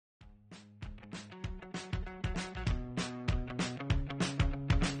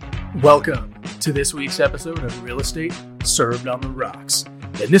Welcome to this week's episode of Real Estate Served on the Rocks.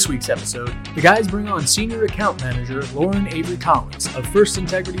 In this week's episode, the guys bring on Senior Account Manager Lauren Avery Collins of First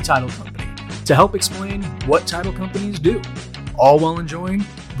Integrity Title Company to help explain what title companies do, all while enjoying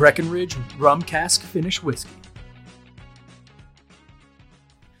Breckenridge Rum Cask Finish Whiskey.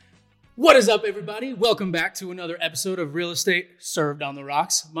 What is up, everybody? Welcome back to another episode of Real Estate Served on the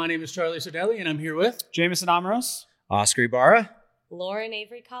Rocks. My name is Charlie Sardelli, and I'm here with Jameson Amaros, Oscar Ibarra, Lauren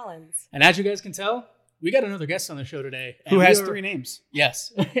Avery Collins. And as you guys can tell, we got another guest on the show today. who has three names.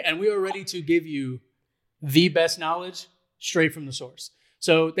 Yes. And we are ready to give you the best knowledge straight from the source.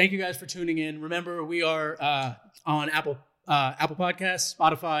 So thank you guys for tuning in. Remember, we are on Apple Podcasts,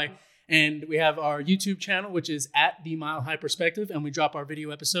 Spotify, and we have our YouTube channel, which is at The Mile High Perspective, and we drop our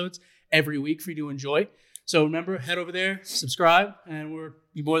video episodes every week for you to enjoy. So remember, head over there, subscribe, and we're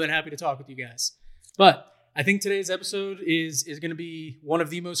more than happy to talk with you guys. But I think today's episode is going to be one of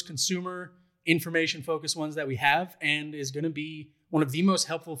the most consumer information focused ones that we have, and is going to be one of the most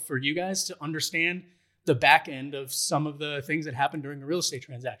helpful for you guys to understand the back end of some of the things that happen during a real estate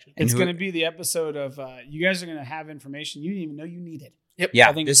transaction. It's going to be the episode of you guys are going to have information you didn't even know you needed. Yep. Yeah,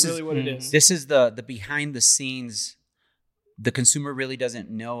 I think this is really what it is. This is the behind the scenes. The consumer really doesn't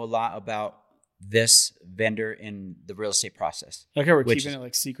know a lot about this vendor in the real estate process. Okay, we're keeping it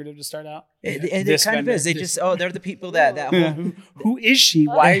like secretive to start out. It kind of is. They they're the people that who is she?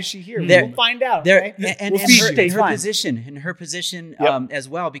 Why is she here? We'll find out. And her position as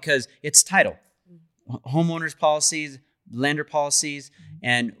well, because it's title, homeowners policies, lender policies,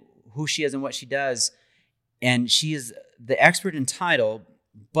 and who she is and what she does. And she is the expert in title,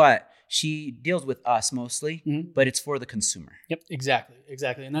 but she deals with us mostly, but it's for the consumer. Yep,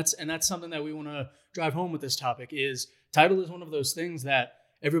 exactly. And that's something that we want to drive home with this topic. Is title is one of those things that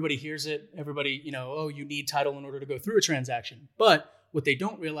everybody hears it. Everybody, you need title in order to go through a transaction. But what they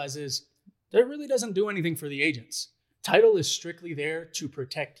don't realize is that it really doesn't do anything for the agents. Title is strictly there to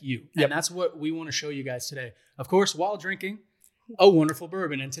protect you. Yep. And that's what we want to show you guys today. Of course, while drinking a wonderful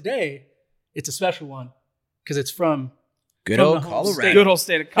bourbon. And today, it's a special one because it's from Good old Colorado. Good old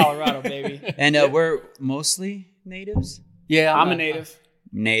state of Colorado, baby. And we're mostly natives? Yeah, I'm a native.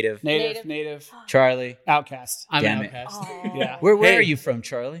 Native. Charlie. Outcast. I'm Damn an it. outcast. Yeah. Where are you from,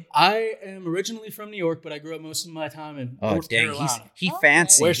 Charlie? I am originally from New York, but I grew up most of my time in North Carolina. He's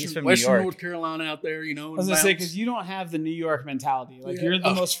fancy. He's from New York. North Carolina out there, I was going to say, because you don't have the New York mentality. Like, you're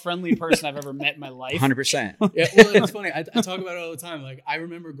the most friendly person I've ever met in my life. 100%. Yeah, well, it's funny. I talk about it all the time. Like, I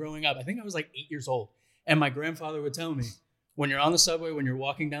remember growing up, I think I was like 8 years old, and my grandfather would tell me, when you're on the subway, when you're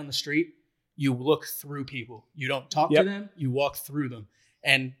walking down the street, you look through people. You don't talk to them, you walk through them.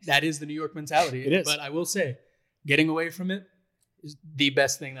 And that is the New York mentality. It is. But I will say, getting away from it is the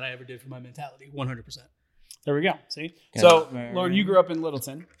best thing that I ever did for my mentality, 100%. There we go. See? Yeah. So, Lauren, you grew up in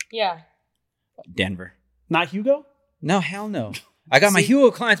Littleton. Yeah. Denver. Not Hugo? No, hell no. I got my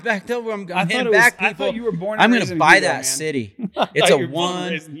Hugo clients backed over. I'm hitting back people. I thought you were born and I'm going raised to in buy Hugo, that man. city. It's a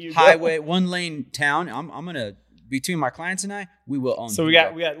one highway, 1 lane town. I'm going to, between my clients and I, we will own. So we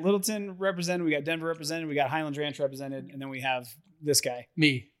got Littleton represented, we got Denver represented, we got Highlands Ranch represented, and then we have this guy.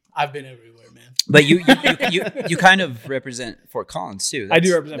 Me. I've been everywhere, man. But you kind of represent Fort Collins too. I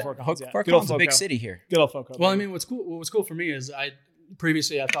do represent Fort Collins. Fort Collins is a big city here. Good old Foco. Well, I mean, what's cool for me is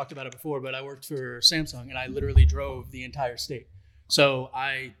I've talked about it before, but I worked for Samsung and I literally drove the entire state. So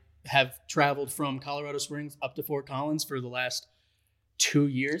I have traveled from Colorado Springs up to Fort Collins for the last 2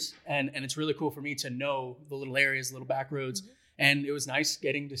 years. And it's really cool for me to know the little areas, the little back roads. And it was nice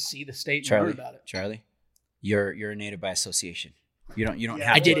getting to see the state and learn about it. Charlie, you're a native by association. You don't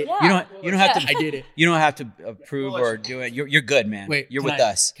have I to. did it. You don't have to. I did it. You don't have to approve or do it. You're good, man. Wait, you're with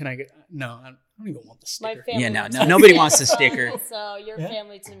us. Can I get? No, I don't even want the sticker. My family no. Nobody wants the sticker. So you're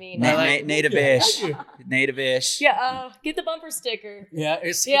family to me. Native-ish. Native-ish. Yeah, get the bumper sticker. Yeah,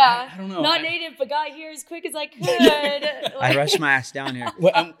 I don't know. Not native, but got here as quick as I could. I rushed my ass down here.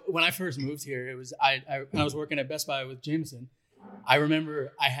 When I first moved here, it was I was working at Best Buy with Jameson. I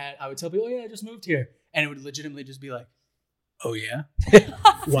remember I would tell people, "Oh yeah, I just moved here," and it would legitimately just be like, "Oh yeah,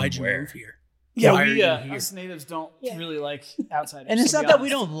 why'd you move here?" Yeah, us natives don't really like outsiders. And it's not that we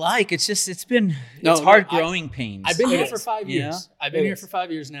don't like. It's just it's hard growing pains. I've been here for 5 years. I've been here for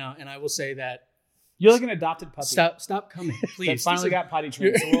 5 years now, and I will say that you're like an adopted puppy. Stop coming, please. That finally got potty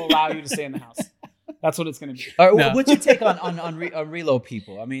trained, so we'll allow you to stay in the house. That's what it's going to be. All right, what's your take on reload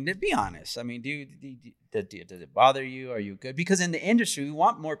people? I mean, to be honest, I mean, does it bother you? Are you good? Because in the industry, we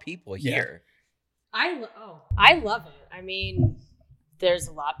want more people here. I love it. I mean, there's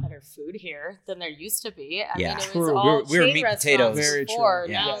a lot better food here than there used to be. I mean, it was all we were chain meat restaurants potatoes. before. Very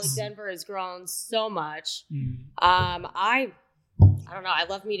true. Now Yes. Denver has grown so much. Mm. I I don't know. I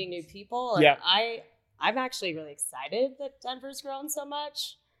love meeting new people. And I'm actually really excited that Denver's grown so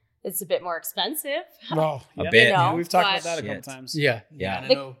much. It's a bit more expensive. Oh, a bit. You know, we've talked about that a couple times. Yeah. Yeah.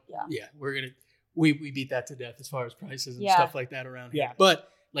 And I know. Yeah. We're gonna we beat that to death as far as prices and stuff like that around here. But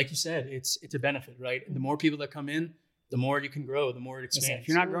like you said, it's a benefit, right? And the more people that come in, the more you can grow, the more it expands. If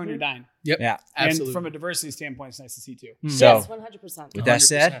you're not growing, you're dying. Yep. Yeah. Absolutely. And from a diversity standpoint, it's nice to see too. So, yes, 100%. With that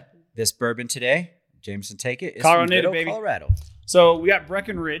said, this bourbon today, Jameson, take it. It's Colorado from native, Little, baby. Colorado. So we got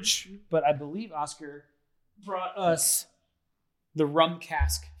Breckenridge, but I believe Oscar brought us the rum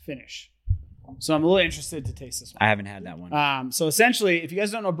cask finish. So I'm a little interested to taste this one. I haven't had that one. So essentially, if you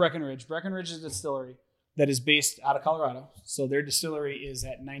guys don't know Breckenridge is a distillery that is based out of Colorado. So their distillery is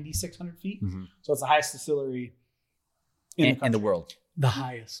at 9,600 feet. Mm-hmm. So it's the highest distillery in the world. The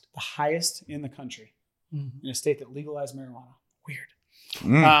highest. The highest in the country. Mm-hmm. In a state that legalized marijuana. Weird.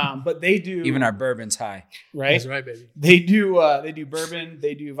 Mm. But they do... Even our bourbon's high. Right? That's right, baby. They do bourbon,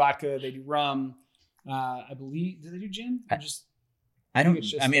 they do vodka, they do rum. I believe... Do they do gin? I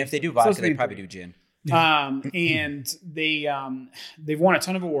mean, if they do vodka, they probably do gin. And they've won a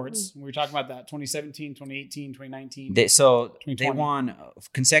ton of awards. We were talking about that 2017, 2018, 2019. They won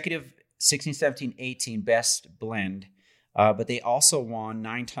consecutive 16, 17, 18 best blend, but they also won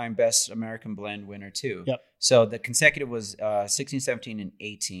 9-time best American blend winner too. Yep. So the consecutive was 16, 17, and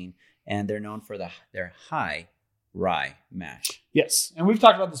 18, and they're known for their high rye mash. Yes, and we've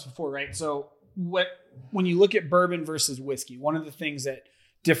talked about this before, right? So when you look at bourbon versus whiskey, one of the things that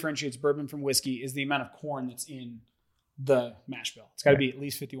differentiates bourbon from whiskey is the amount of corn that's in the mash bill. It's got to be at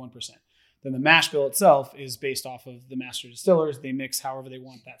least 51%. Then the mash bill itself is based off of the master distillers. They mix however they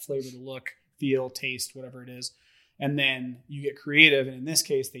want that flavor to look, feel, taste, whatever it is. And then you get creative. And in this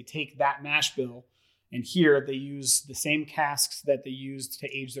case, they take that mash bill, and here they use the same casks that they used to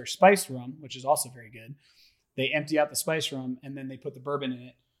age their spiced rum, which is also very good. They empty out the spiced rum, and then they put the bourbon in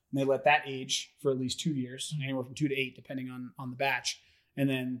it, and they let that age for at least 2 years, anywhere from 2 to 8, depending on the batch. And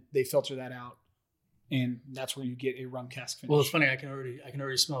then they filter that out, and that's where you get a rum cask finish. Well, it's funny. I can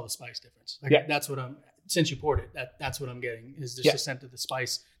already smell the spice difference. That's what since you poured it, that's what I'm getting is just a scent of the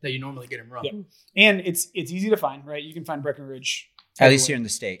spice that you normally get in rum. Yeah. And it's easy to find, right? You can find Breckenridge at least here in the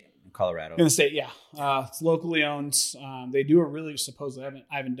state, Colorado. In the state, yeah. It's locally owned. They do a really, supposedly,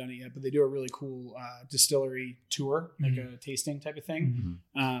 I haven't done it yet, but they do a really cool distillery tour, like a tasting type of thing,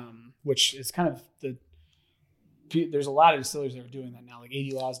 which is kind of there's a lot of distilleries that are doing that now. Like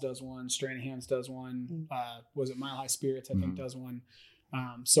 80 Laws does one, Stranahan's does one. Was it Mile High Spirits, I think, does one.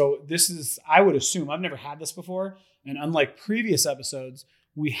 So this is, I would assume, I've never had this before. And unlike previous episodes,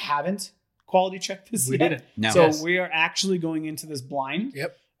 we haven't quality checked this yet. We didn't. No. So we are actually going into this blind.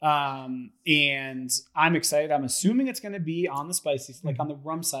 Yep. And I'm excited. I'm assuming it's going to be on the spicy, like on the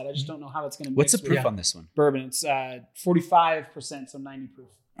rum side. I just don't know how it's going to mix. What's the proof on this one? Bourbon. It's 45%, so 90 proof.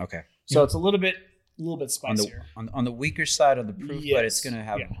 Okay. So it's a little bit spicier. On the weaker side of the proof, but it's going to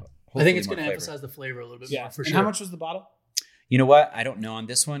have. I think it's going to emphasize the flavor a little bit more for sure. And how much was the bottle? You know what? I don't know on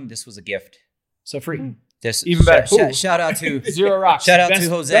this one. This was a gift. So free. This even better. Shout out to Zero Rocks. Shout out to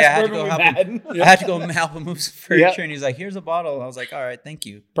Jose. I had to go help him. I had to go help him move some furniture, and he's like, "Here's a bottle." I was like, "All right, thank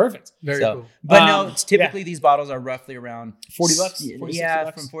you." Perfect. Very cool. But no, it's typically these bottles are roughly around $40.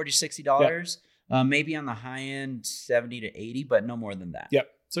 Yeah, from $40 to $60. Maybe on the high end, 70 to 80, but no more than that. Yep.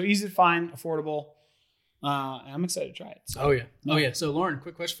 So easy to find, affordable. I'm excited to try it. So. Oh yeah. So Lauren,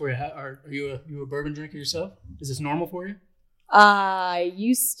 quick question for you: Are you a bourbon drinker yourself? Is this normal for you? I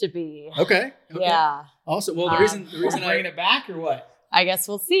used to be. Okay. Yeah. Also, well, the reason I'm bringing it back or what? I guess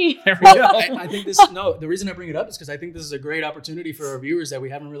we'll see. There we go. I think the reason I bring it up is because I think this is a great opportunity for our viewers that we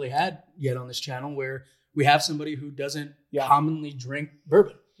haven't really had yet on this channel, where we have somebody who doesn't commonly drink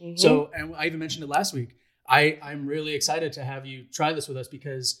bourbon. Mm-hmm. So, and I even mentioned it last week. I'm really excited to have you try this with us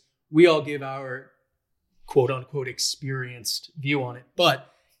because we all give our quote unquote experienced view on it, but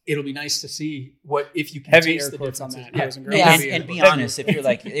it'll be nice to see if you can heavy taste the quotes difference on that. And be honest, if you're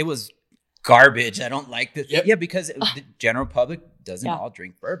like, it was garbage, I don't like this. Yep. Yeah, because the general public doesn't all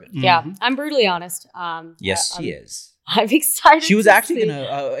drink bourbon. Yeah, I'm brutally honest. Yes, she is. I'm excited. She was actually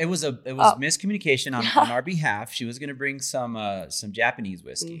gonna. It was miscommunication on our behalf. She was gonna bring some Japanese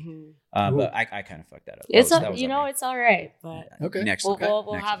whiskey, but I kind of fucked that up. It's it's all right. But okay,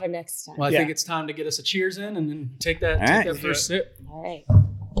 we'll have it next time. Well, I think it's time to get us a cheers in and then take that first sip. All right.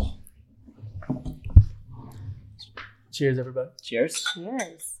 Cheers, everybody. Cheers.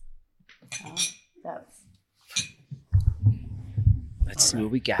 Cheers. Let's see what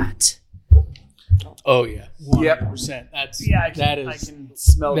we got. Oh yeah, 100%. I can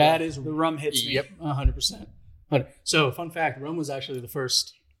smell that. The rum hits me. Yep, 100%. So, fun fact: rum was actually the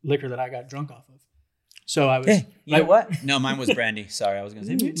first liquor that I got drunk off of. So I was. Hey, you know what? No, mine was brandy. Sorry, I was going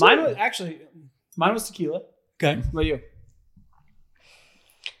to say. Mine was tequila. Okay. What about you?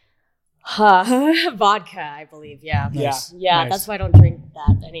 Vodka, I believe. Yeah. Nice. Yeah. Nice. That's why I don't drink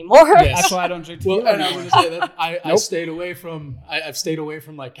that anymore. Yes. That's why I don't drink tequila. Well, and I was gonna say that I Nope. stayed away from. I've stayed away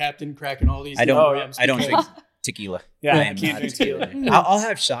from like Captain Crack and all these. I don't. rums I don't because- drink tequila. Yeah, I I am can't not drink a tequila. tequila. drinker. I'll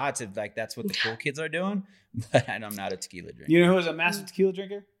have shots if like that's what the cool kids are doing, but I'm not a tequila drinker. You know who was a massive tequila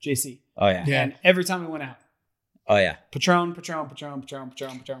drinker? JC. Oh yeah. Yeah. And every time we went out, Oh yeah. Patron.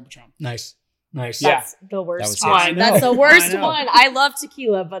 Nice. That's the worst That was one. his. That's the I worst know. one. I love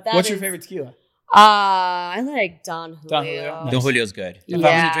tequila, but What's your favorite tequila? I like Don Julio. Don Julio. Don Julio's good. If I'm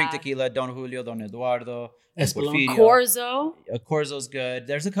Yeah. gonna drink tequila, Don Julio, Don Eduardo, Espolón. Porfirio. Corzo. Corzo's good.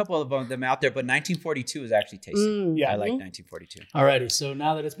 There's a couple of them out there, but 1942 is actually tasty. Yeah. I like 1942. Alrighty. So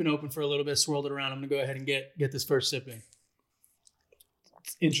now that it's been open for a little bit, swirled it around. I'm gonna go ahead and get this first sipping.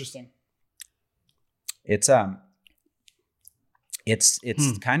 It's interesting. It's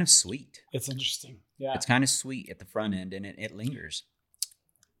kind of sweet. It's interesting. Yeah. It's kind of sweet at the front end, and it lingers.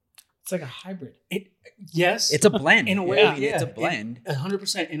 It's like a hybrid. Yes. It's a blend. In a way, Yeah, yeah. it's a blend.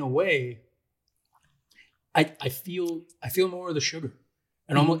 100%. In a way, I feel more of the sugar,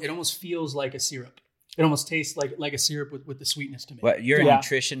 and it almost feels like a syrup. It almost tastes like a syrup with the sweetness to me. But you're Yeah. a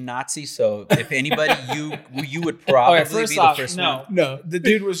nutrition Nazi, so if anybody, you would probably first be off, the first no. one. No, The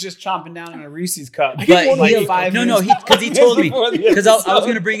dude was just chomping down on a Reese's cup. But like 5 no, minutes because he told me before the because I was episode.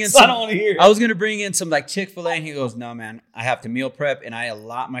 going to bring in So I some. don't want to hear it. I was going to bring in some like Chick-fil-A, and he goes, "No, man, I have to meal prep, and I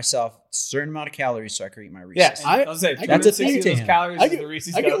allot myself a certain amount of calories so I can eat my Reese's." Yeah, I- I was saying, that's a 260 thing of to those him. calories I is get the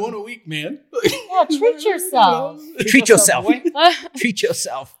Reese's I cup. get one a week, man. Yeah, treat yourself. Treat yourself. boy. Treat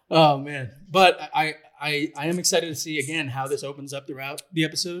yourself. Oh man! But I am excited to see again how this opens up throughout the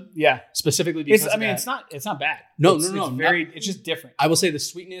episode, Yeah, specifically because it's. I mean, of it's that. not bad. No, It's very. It's just different. I will say the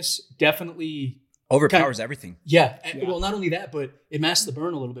sweetness definitely. Overpowers everything. Yeah. Yeah. Well, not only that, but it masks the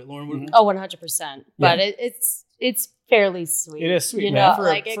burn a little bit, Lauren. Mhm. Oh, 100%. But it's fairly sweet. It is sweet. You man. know, For,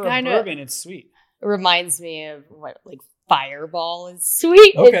 like a, it for kind a of bourbon, it's sweet. reminds me of what like Fireball is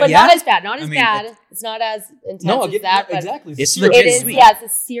sweet, Okay. but Yeah. not as bad. Not as I mean, bad. It's not as intense No, I'll as get that. But exactly. It's Syrup. legit it is. sweet. Yeah, it's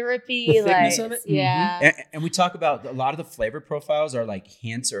a syrupy. The thickness like of it? yeah. And we talk about a lot of the flavor profiles are like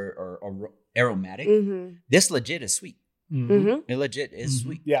hints or aromatic. Mm-hmm. This legit is sweet. Mhm. Mm-hmm. It legit is Mhm.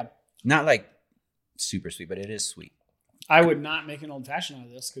 sweet. Yeah, Not like super sweet, but it is sweet. I would not make an old fashioned out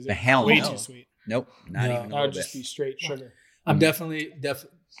of this because The it's hell way no. too sweet. Nope, not No. even a That little would bit. just be straight sugar. I'm definitely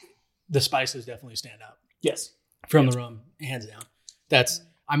the spices definitely stand out Yes. from the rum, hands down.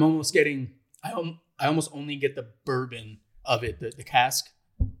 I'm almost getting. I almost only get the bourbon of it, the cask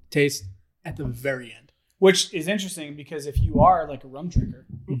taste at the very end. Which is interesting because if you are like a rum drinker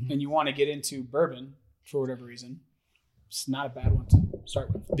Mhm. and you want to get into bourbon for whatever reason, it's not a bad one to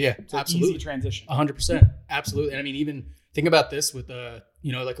start with. Yeah, It's an absolutely. easy transition. 100%. Absolutely. And I mean, even think about this with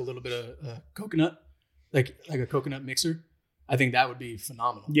like a little bit of coconut, like a coconut mixer. I think that would be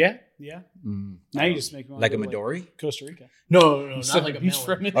phenomenal. Yeah, yeah. Mm. Now you just make me want Like to a go to, Midori? Costa Rica. No, not Instead like of a beach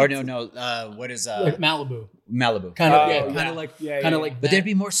for a melon. minute. Or no. What is Like Malibu. Malibu? Kind of, Oh, yeah, yeah. kind of like, Yeah, kind of yeah. like. But that. they'd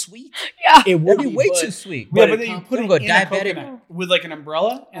be more sweet. Yeah. It would That'd be way but- too sweet. Yeah, But but it then you comp- put I'm it going in a diabetic. coconut with like an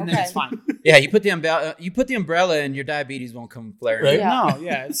umbrella, and then Okay. it's fine. Yeah, you put the umbrella, and your diabetes won't come flaring. Right? in. Yeah. No,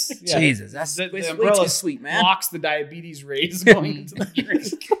 yeah, it's yeah. Jesus, that's The way umbrella too sweet, man. blocks the diabetes rays going into the drink.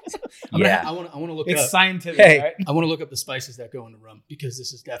 Yeah. I want to look It's up. scientific, Hey. right? I want to look up the spices that go into rum because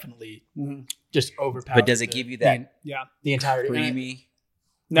this is definitely Mhm. just overpowered. But does it give you that Yeah. the entirety? creamy?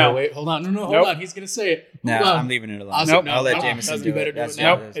 No. wait, hold on. No, hold Nope. on. He's gonna say it. No, Hold on. I'm leaving it alone. I'll- Nope. I'll let no, Jameson you do better it. do That's it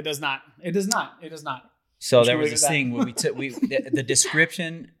now. Nope, it does not. It does not. It does not. So Which there way was is this that? thing when the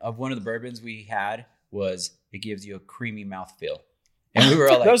description of one of the bourbons we had was it gives you a creamy mouthfeel, and we were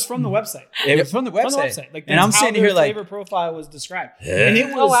all That like, was from the website. it was from the From website. the website. Like, And that's I'm how sitting their here like, flavor profile was described, and it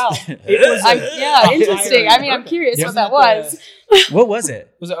was. Oh wow. It was. Yeah, a interesting. higher I mean, I'm bourbon. curious It what not that was. what was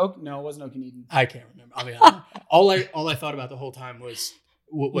it? Was it oak? No, it wasn't Okanagan. I can't remember. I mean, all I thought about the whole time was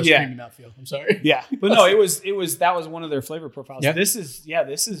Yeah. creamy mouthfeel. I'm sorry. Yeah, but no, it was that was one of their flavor profiles. Yeah. This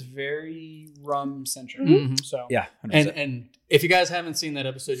is very rum centric. Mhm. So Yeah, 100%. And if you guys haven't seen that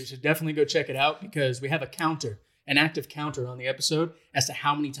episode, you should definitely go check it out because we have an active counter on the episode as to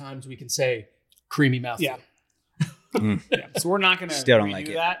how many times we can say creamy mouthfeel. Yeah. Mm. yeah, so we're not gonna Still don't redo like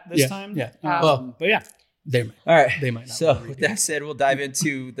it. that this Yeah, time. yeah. Well, but yeah, They might. All right. They might not So wanna redo with that said, we'll dive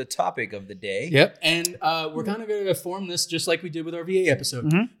into the topic of the day. Yep. And we're kind of going to form this just like we did with our VA episode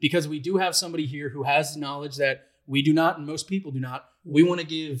Mhm. because we do have somebody here who has knowledge that we do not and most people do not. We want to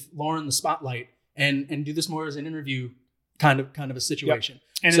give Lauren the spotlight and do this more as an interview kind of a situation.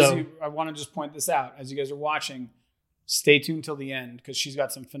 And So- I want to just point this out as you guys are watching. stay tuned till the end because she's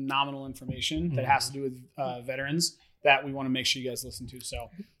got some phenomenal information that has to do with veterans that we want to make sure you guys listen to. So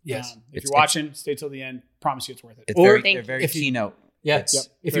yes, if you're watching, stay till the end. Promise you it's worth it. It's very keynote. Yes. Yep.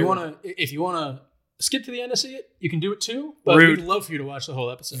 If you want to skip to the end to see it, you can do it too. But Rude. we'd love for you to watch the whole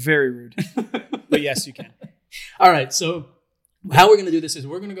episode. Very rude. But yes, you can. All right. So how we're going to do this is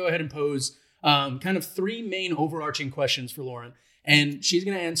we're going to go ahead and pose kind of 3 main overarching questions for Lauren. And she's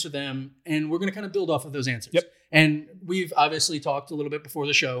going to answer them. And we're going to kind of build off of those answers. Yep. And we've obviously talked a little bit before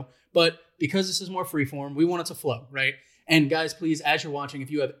the show. But because this is more freeform, we want it to flow, right? And guys, please, as you're watching,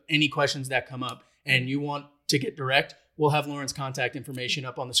 if you have any questions that come up and you want to get direct, we'll have Lauren's contact information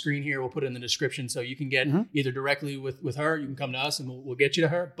up on the screen here. We'll put it in the description so you can get either directly with her. You can come to us and we'll get you to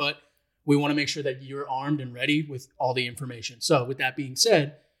her. But we want to make sure that you're armed and ready with all the information. So with that being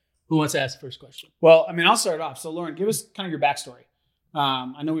said, who wants to ask the first question? Well, I mean, I'll start off. So Lauren, give us kind of your backstory.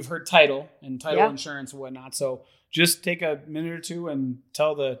 I know we've heard title insurance and whatnot. So just take a minute or two and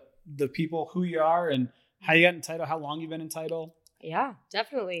tell the people who you are and how you got in title, how long you've been in title. Yeah,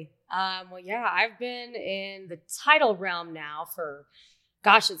 definitely. I've been in the title realm now for,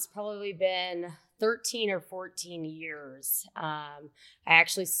 it's probably been 13 or 14 years. I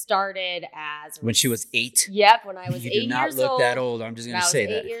actually started as... When she was 8? Yep, when I was 8 years old. You do not look that old. I'm just going to say that.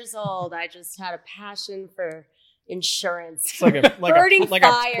 When I was 8 years old, I just had a passion for insurance. It's like a prodigy.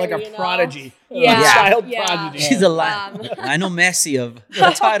 Child prodigy. She's a I know Messi of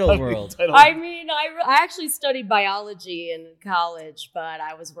the title world. I mean, I actually studied biology in college, but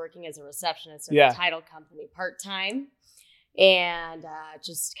I was working as a receptionist at a title company part-time and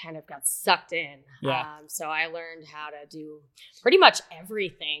just kind of got sucked in. So I learned how to do pretty much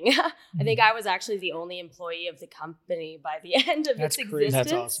everything. I think I was actually the only employee of the company by the end of its existence.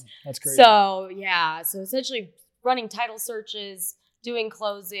 That's awesome. That's crazy. So essentially running title searches, doing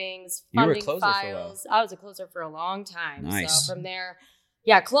closings, funding files. I was a closer for a long time. Nice. So from there,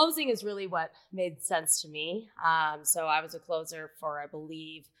 closing is really what made sense to me. So I was a closer for, I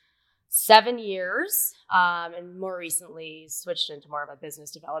believe, 7 years, and more recently switched into more of a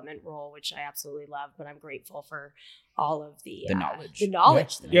business development role, which I absolutely love, but I'm grateful for all of the knowledge. The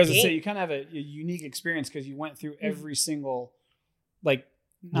knowledge. I was going to say, you kind of have a unique experience because you went through every single,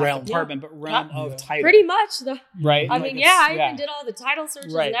 realm department, but realm of title. Pretty much. Right? I mean, I even did all the title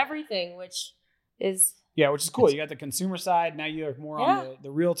searches and everything, which is... Yeah, which is cool. You got the consumer side. Now you're more on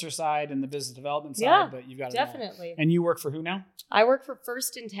the realtor side and the business development side, but you've got it definitely. And you work for who now? I work for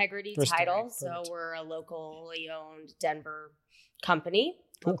First Integrity Title. So we're a locally owned Denver company,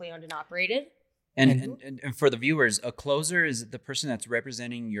 locally owned and operated. And for the viewers, a closer is the person that's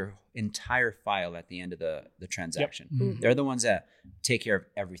representing your entire file at the end of the transaction. Yep. Mm-hmm. They're the ones that take care of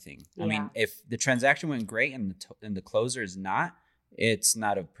everything. I mean, if the transaction went great and the closer is not, it's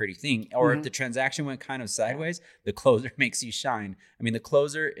not a pretty thing. Or if the transaction went kind of sideways, the closer makes you shine. I mean, the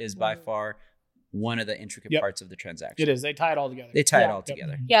closer is by far one of the intricate parts of the transaction. It is. They tie it all together. It all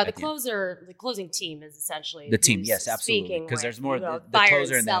together. Yeah, the closing team is essentially the team. Yes, absolutely. Because there's more the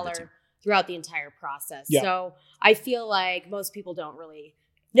closer and the other team throughout the entire process. Yeah. So I feel like most people don't really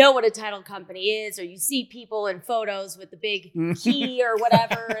know what a title company is, or you see people in photos with the big key or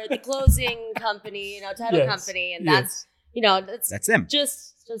whatever, the closing company, title company, and that's them.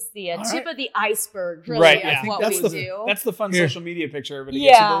 Just the tip of the iceberg, really, of what we do. That's the fun social media picture. Everybody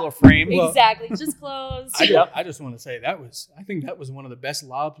gets a little frame. Exactly, just close. I just want to say I think that was one of the best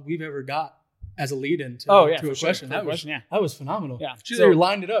lobs we've ever got as a lead-in to a question. That was phenomenal. Yeah. You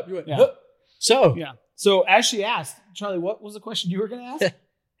lined it up. You went, So as she asked, Charlie, what was the question you were going to ask?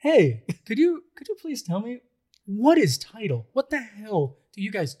 Hey, could you please tell me what is title? What the hell do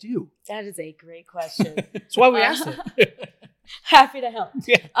you guys do? That is a great question. That's why we asked it. Happy to help.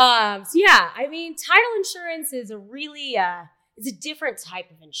 I mean, title insurance is it's a different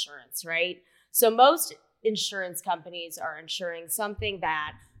type of insurance, right? So most insurance companies are insuring something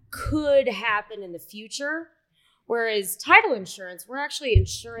that could happen in the future, whereas title insurance, we're actually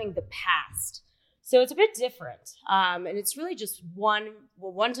insuring the past. So it's a bit different. And it's really just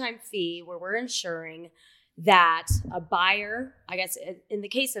one-time fee where we're insuring that a buyer, I guess in the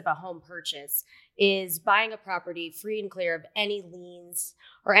case of a home purchase, is buying a property free and clear of any liens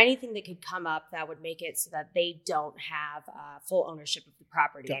or anything that could come up that would make it so that they don't have full ownership of the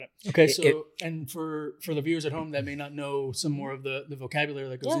property. Got it. Okay, and for the viewers at home that may not know some more of the vocabulary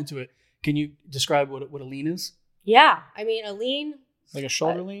that goes into it, can you describe what a lien is? Yeah, I mean, a lien... Like a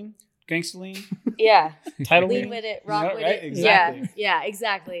shoulder lien? Gangster lien? Yeah. Title lean lien? with it, rock with it. Exactly. Yeah,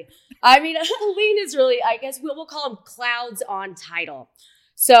 exactly. I mean, a lien is really, I guess we'll call them clouds on title.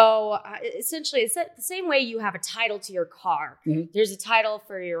 So essentially, it's the same way you have a title to your car. Mm-hmm. There's a title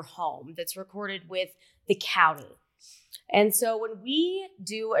for your home that's recorded with the county. And so when we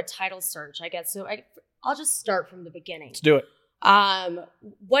do a title search, I guess, I'll just start from the beginning. Let's do it.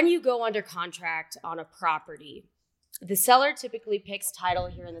 When you go under contract on a property, the seller typically picks title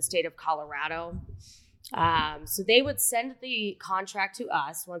here in the state of Colorado. So they would send the contract to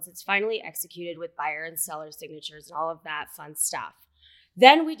us once it's finally executed with buyer and seller signatures and all of that fun stuff.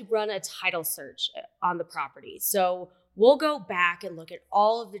 Then we'd run a title search on the property. So we'll go back and look at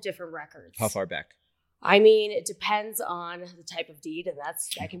all of the different records. How far back? I mean, it depends on the type of deed, and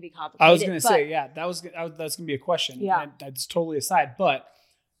that can be complicated. I was going to say, that's going to be a question. Yeah. That's totally aside, but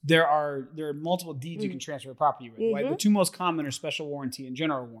there are multiple deeds you can transfer a property with. Right? The two most common are special warranty and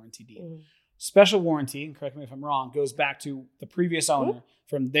general warranty deed. Special warranty, and correct me if I'm wrong, goes back to the previous owner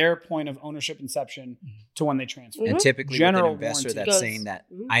from their point of ownership inception to when they transfer. And typically general with an investor warranty that's saying that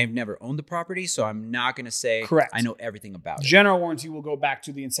I have never owned the property, so I'm not going to say correct. I know everything about it. General warranty will go back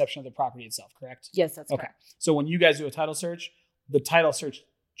to the inception of the property itself, correct? Yes, that's okay. correct. So when you guys do a title search, the title search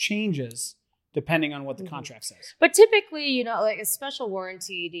changes depending on what the contract says. But typically, like a special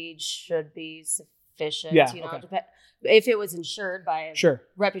warranty deed should be sufficient. Yeah, if it was insured by a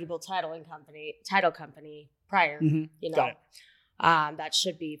reputable title company prior, Got it. That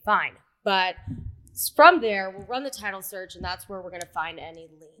should be fine. But from there, we'll run the title search, and that's where we're going to find any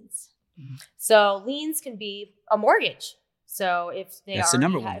liens. So liens can be a mortgage. So if they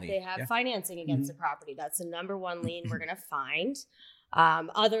have financing against the property, that's the number one lien we're going to find.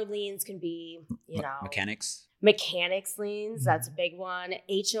 Other liens can be, mechanics liens. That's a big one.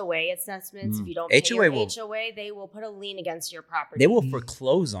 HOA assessments. If you don't pay your HOA, they will put a lien against your property. They will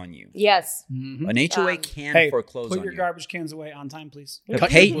foreclose on you. Yes. An HOA can foreclose on you. Put your garbage cans away on time, please.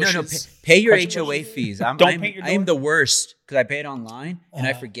 Pay your HOA fees. I am the worst because I pay it online and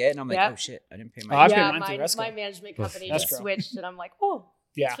I forget and I'm like, oh shit, I didn't pay my. My management company just switched and I'm like,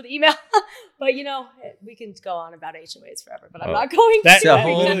 thanks for the email. But we can go on about HOAs forever, but I'm not going to. That's a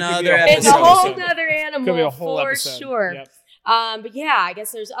whole nother episode. It's a whole nother animal. Could be a whole for episode. Sure. Yep. But yeah, I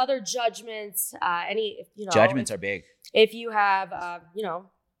guess there's other judgments. Judgments are big. If you have,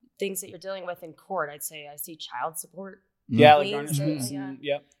 things that you're dealing with in court, I see child support. Yeah, like garnishments.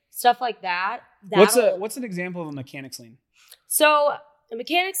 Yep. Stuff like that. What's an example of a mechanics lien? So a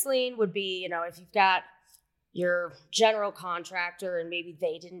mechanics lien would be, if you've got your general contractor and maybe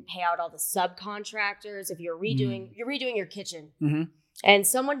they didn't pay out all the subcontractors. If you're redoing your kitchen and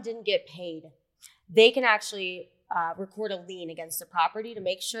someone didn't get paid, they can actually record a lien against the property to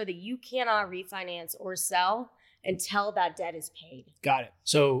make sure that you cannot refinance or sell until that debt is paid. Got it.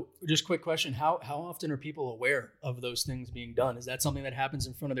 So just quick question. How often are people aware of those things being done? Is that something that happens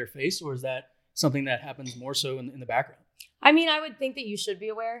in front of their face, or is that something that happens more so in the background? I mean, I would think that you should be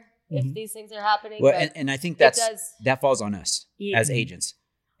aware if these things are happening. Well, and I think that falls on us as agents.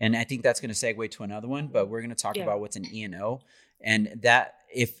 And I think that's going to segue to another one, but we're going to talk about what's an E&O. And that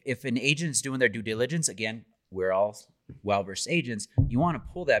if an agent's doing their due diligence, again, we're all well-versed agents, you want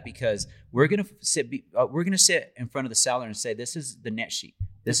to pull that because we're going to sit in front of the seller and say, this is the net sheet.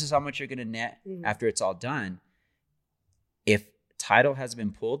 This is how much you're going to net after it's all done. If title has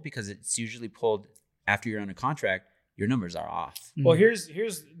been pulled, because it's usually pulled after you're under contract, your numbers are off. Well, here's the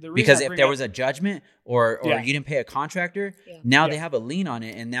reason. Because if there was a judgment or you didn't pay a contractor, now they have a lien on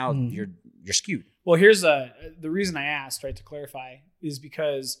it, and now you're skewed. Well, here's the reason I asked, right, to clarify, is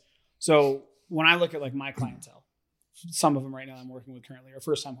because when I look at like my clientele, some of them right now I'm working with currently are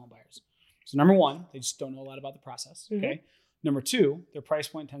first-time home buyers. So number one, they just don't know a lot about the process. Okay. Number two, their price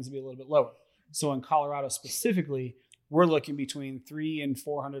point tends to be a little bit lower. So in Colorado specifically, we're looking between $300,000 and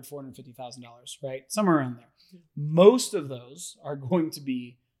 $450,000, right? Somewhere around there. Most of those are going to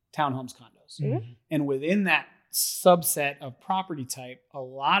be townhomes, condos. And within that subset of property type, a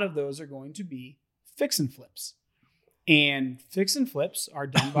lot of those are going to be fix and flips. And fix and flips are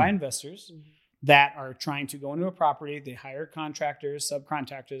done by investors that are trying to go into a property. They hire contractors,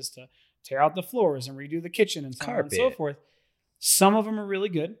 subcontractors to tear out the floors and redo the kitchen and so on and so forth. Some of them are really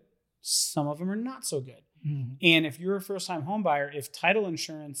good. Some of them are not so good. And if you're a first-time home buyer, if title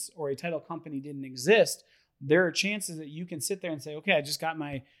insurance or a title company didn't exist, there are chances that you can sit there and say, okay, I just got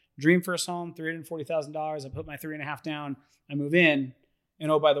my dream first home, $340,000. I put my 3.5 down. I move in.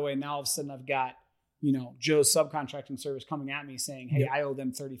 And oh, by the way, now all of a sudden I've got, Joe's subcontracting service coming at me saying, hey, I owe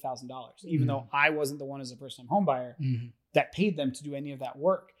them $30,000, even though I wasn't the one as a first-time home buyer that paid them to do any of that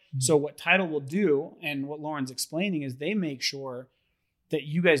work. So what title will do, and what Lauren's explaining, is they make sure that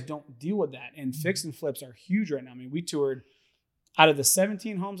you guys don't deal with that. And fix and flips are huge right now. I mean, we toured, out of the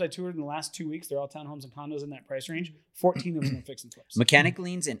 17 homes I toured in the last 2 weeks, they're all townhomes and condos in that price range. 14 of them are fix and flips. Mechanic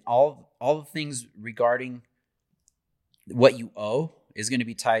liens and all the things regarding what you owe is going to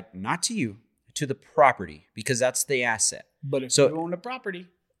be tied not to you. to the property because that's the asset. But if you own the property,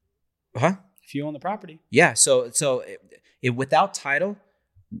 if you own the property, yeah. So without title,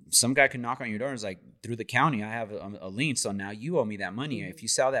 some guy can knock on your door and is like, through the county, I have a lien, so now you owe me that money. If you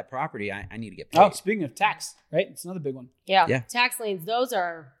sell that property, I need to get paid. Oh, speaking of tax, right? It's another big one. Yeah. Tax liens, those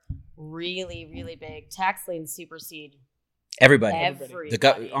are really, really big. Tax liens supersede everybody.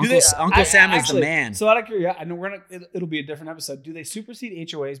 Uncle Sam is the man. So out of curiosity, I know it'll be a different episode. Do they supersede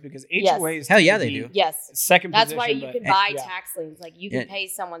HOAs? Because HOAs, hell yeah, they do. Yes, second. That's position, why you can buy tax liens. Like you can pay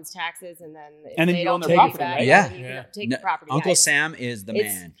someone's taxes, and then you own their property. Back, you can take the property. Uncle Sam is the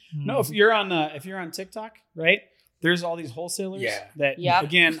man. No, if you're on TikTok, right? There's all these wholesalers that,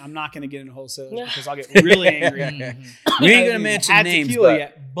 again, I'm not going to get into wholesalers because I'll get really angry. We ain't going to mention names,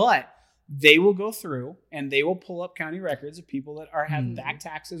 but they will go through and they will pull up county records of people that are having back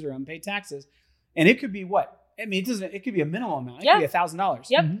taxes or unpaid taxes. And it could be what? I mean, it could be a minimum amount. It could be $1,000.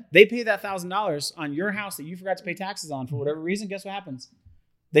 Yep. They pay that $1,000 on your house that you forgot to pay taxes on for whatever reason. Guess what happens?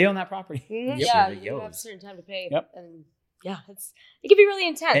 They own that property. Yeah, you have a certain time to pay. Yep. And it can be really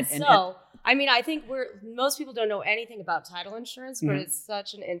intense. I think most people don't know anything about title insurance, but it's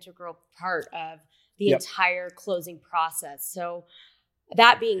such an integral part of the entire closing process. So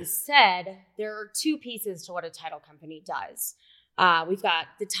that being said, there are two pieces to what a title company does. We've got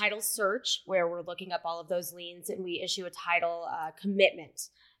the title search, where we're looking up all of those liens, and we issue a title commitment.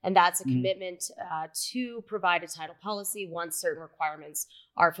 And that's a commitment to provide a title policy once certain requirements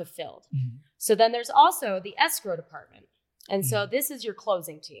are fulfilled. So then there's also the escrow department. And so this is your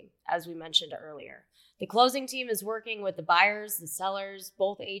closing team, as we mentioned earlier. The closing team is working with the buyers, the sellers,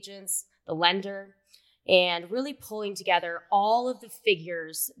 both agents, the lender, and really pulling together all of the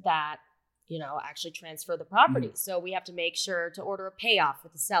figures that, actually transfer the property. So we have to make sure to order a payoff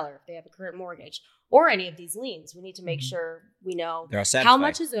with the seller if they have a current mortgage or any of these liens. We need to make sure we know how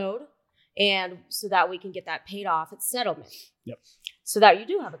much is owed, and so that we can get that paid off at settlement. Yep. So that you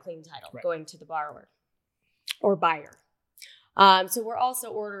do have a clean title going to the borrower or buyer. So we're also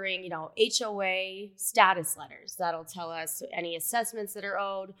ordering, HOA status letters. That'll tell us any assessments that are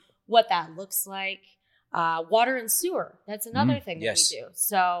owed, what that looks like. Water and sewer. That's another thing that we do.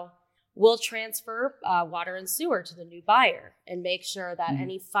 So we'll transfer water and sewer to the new buyer and make sure that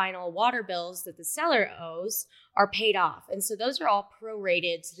any final water bills that the seller owes are paid off. And so those are all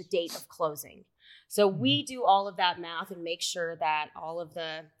prorated to the date of closing. So we do all of that math and make sure that all of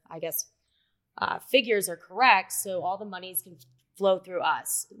the, figures are correct, so all the monies can flow through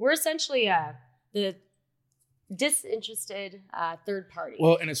us. We're essentially the disinterested third party.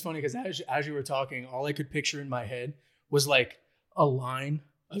 Well, and it's funny because as you were talking, all I could picture in my head was like a line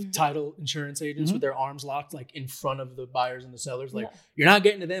of title insurance agents with their arms locked, like in front of the buyers and the sellers. Like, you're not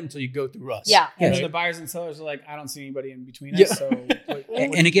getting to them until you go through us. Yeah. And then the buyers and sellers are like, I don't see anybody in between us. So,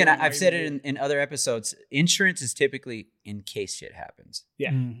 and again, I've said it in other episodes, insurance is typically in case shit happens.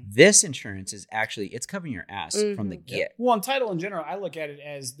 Yeah. This insurance is actually, it's covering your ass from the get. Well, on title in general, I look at it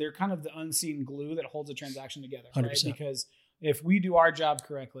as they're kind of the unseen glue that holds a transaction together. 100%. Right? Because if we do our job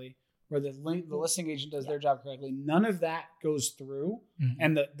correctly, where the listing agent does their job correctly, none of that goes through,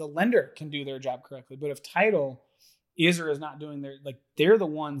 and the lender can do their job correctly. But if title is or is not doing they're the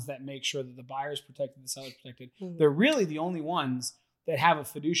ones that make sure that the buyer's protected, the seller's protected. They're really the only ones that have a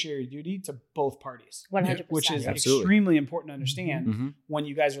fiduciary duty to both parties, 100%. which is extremely important to understand when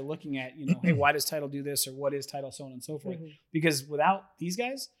you guys are looking at, hey, why does title do this, or what is title, so on and so forth. Because without these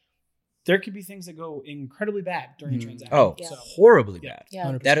guys, there could be things that go incredibly bad during a transaction. Oh, horribly bad.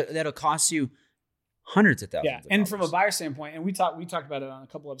 Yeah. That'll cost you hundreds of thousands. Yeah, and from a buyer standpoint, and we talked about it on a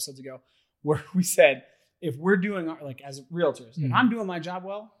couple episodes ago, where we said if we're doing as realtors, if I'm doing my job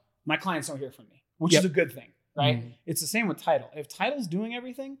well, my clients don't hear from me, which is a good thing, right? It's the same with title. If title's doing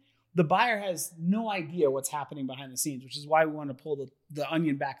everything, the buyer has no idea what's happening behind the scenes, which is why we want to pull the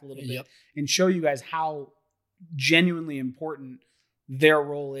onion back a little bit and show you guys how genuinely important their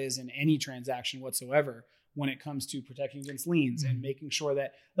role is in any transaction whatsoever when it comes to protecting against liens and making sure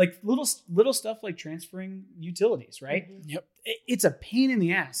that little stuff like transferring utilities, right? It's a pain in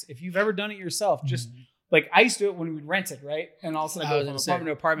the ass. If you've ever done it yourself, just I used to do it when we rented, right? And all of a sudden I go from apartment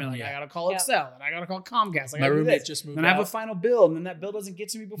to apartment, I got to call Excel and I got to call Comcast. My roommate just moved and I have a final bill, and then that bill doesn't get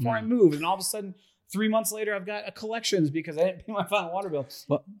to me before I move. And all of a sudden 3 months later, I've got a collections because I didn't pay my final water bill.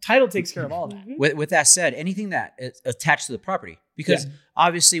 Well, title takes care of all of that. With that said, anything that is attached to the property, because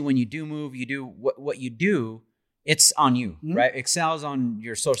obviously when you do move, you do what you do, it's on you, right? Excel's on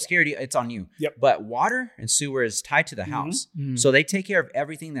your Social Security, it's on you. But water and sewer is tied to the house. So they take care of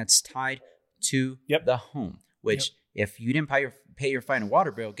everything that's tied to the home, which if you didn't pay your final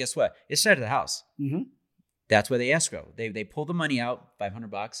water bill, guess what? It's tied to the house. That's where they escrow. They pull the money out,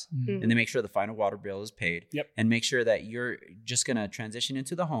 $500, Mm-hmm. and they make sure the final water bill is paid. Yep. And make sure that you're just going to transition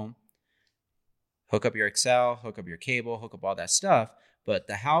into the home, hook up your Excel, hook up your cable, hook up all that stuff. But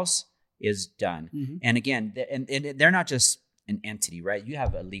the house is done. Mm-hmm. And again, and they're not just an entity, right? You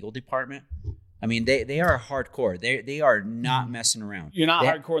have a legal department. I mean, they are hardcore. They are not messing around. You're not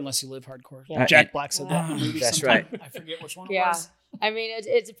hardcore unless you live hardcore. Yeah. Jack Black said that in the movie. That's sometime. right. I forget which one it Yeah. was. I mean,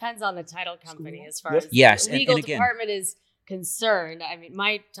 it depends on the title company as far as Yes, the legal and again, department is concerned. I mean,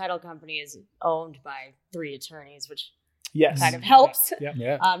 my title company is owned by 3 attorneys, which Yes. kind of helps. Yep.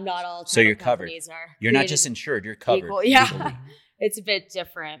 Yeah. Not all title So you're covered. companies are. You're not created just insured, you're covered. equal. Yeah, legally. it's a bit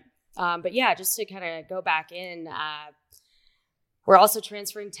different. But yeah, just to kind of go back in, we're also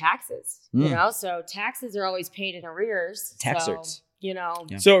transferring taxes. You know, so taxes are always paid in arrears. Tax so, certs. You know.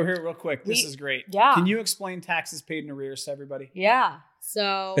 Yeah. So here, real quick, this is great. Yeah. Can you explain taxes paid in arrears to everybody? Yeah.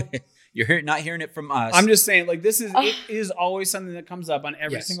 So You're not hearing it from us. I'm just saying, like, it is always something that comes up on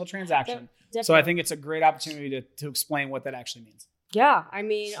every Yes. single transaction. So I definitely. think it's a great opportunity to explain what that actually means. Yeah, I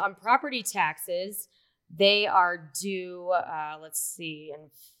mean, on property taxes, they are due, let's see, in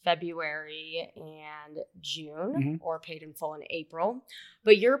February and June, or paid in full in April.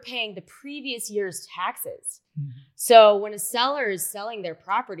 But you're paying the previous year's taxes. So when a seller is selling their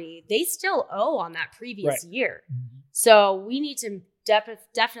property, they still owe on that previous year. So we need to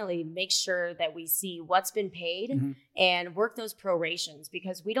definitely make sure that we see what's been paid and work those prorations,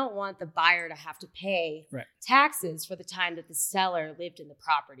 because we don't want the buyer to have to pay taxes for the time that the seller lived in the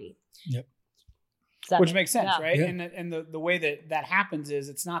property. Yep. Which makes sense, right? Yeah. And the way that happens is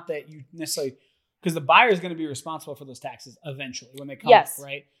it's not that you necessarily, because the buyer is going to be responsible for those taxes eventually when they come up,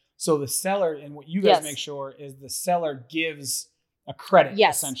 right? So the seller, and what you guys make sure is the seller gives a credit,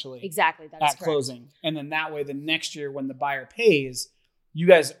 essentially. Exactly. That is at correct. closing. And then that way, the next year when the buyer pays, you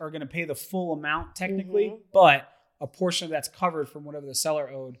guys are going to pay the full amount technically, but a portion of that's covered from whatever the seller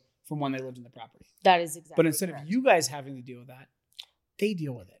owed from when they lived in the property. That is exactly But instead correct. of you guys having to deal with that, they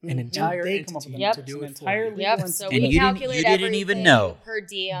deal with it. An entire They come up with entity an to do it entire for you. legal Yep. So And we you didn't- calculate you didn't even everything know. per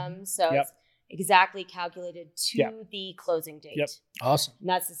diem. So it's exactly calculated to the closing date. Yep. Awesome. And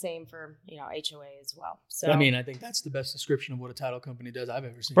that's the same for, HOA as well. So I mean, I think that's the best description of what a title company does I've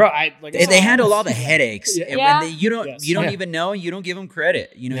ever seen. Bro, I like They handle all the headaches. Yeah. And Yeah. when you don't Yeah. even know, you don't give them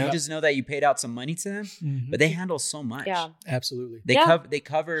credit. You Yeah. just know that you paid out some money to them, but they handle so much. yeah. Absolutely. They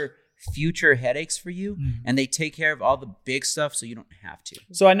cover future headaches for you, and they take care of all the big stuff so you don't have to.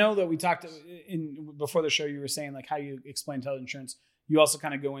 So I know that we talked before the show, you were saying like how you explain title insurance. You also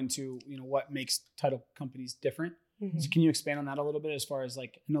kind of go into, what makes title companies different. So can you expand on that a little bit as far as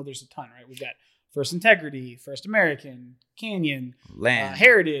like, I know there's a ton, right? We've got First Integrity, First American, Canyon, Land.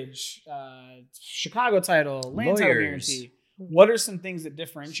 Heritage, Chicago Title, Land Title Lawyers. Guarantee. What are some things that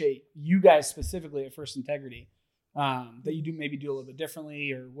differentiate you guys specifically at First Integrity that you maybe do a little bit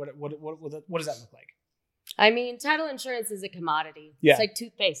differently, or what does that look like? I mean, title insurance is a commodity. Yeah. It's like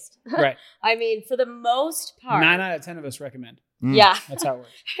toothpaste. Right. I mean, for the most part. 9 out of 10 of us recommend. Yeah. That's how it works.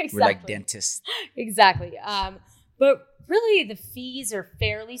 Exactly. We're like dentists. Exactly. But really, the fees are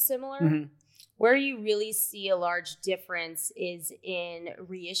fairly similar. Where you really see a large difference is in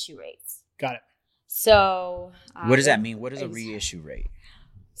reissue rates. Got it. So, What does that mean? What is a reissue rate?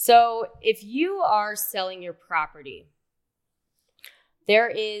 So, if you are selling your property, there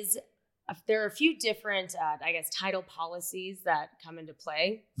are a few different, title policies that come into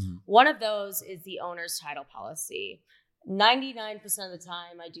play. One of those is the owner's title policy. 99% of the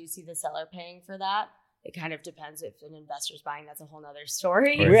time, I do see the seller paying for that. It kind of depends if an investor's buying. That's a whole nother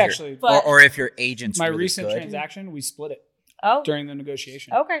story. Or We if actually, or if your agent's my really recent good. transaction, we split it Oh, during the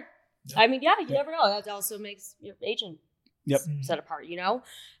negotiation. okay. I mean, yeah, you never know. That also makes your agent set apart,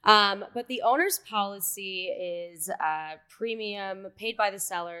 But the owner's policy is a premium paid by the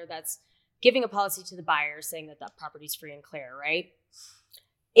seller that's giving a policy to the buyer saying that that property's free and clear, right?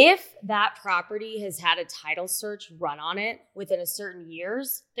 If that property has had a title search run on it within a certain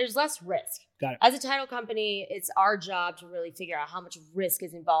years, there's less risk. Got it. As a title company, it's our job to really figure out how much risk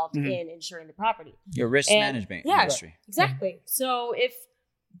is involved in insuring the property. Your risk management industry. Exactly. So if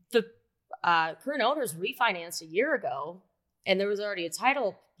the current owners refinanced a year ago and there was already a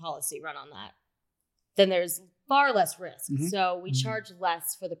title policy run on that, then there's far less risk. So we charge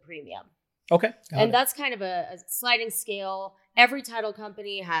less for the premium. Okay. And that's kind of a sliding scale. Every title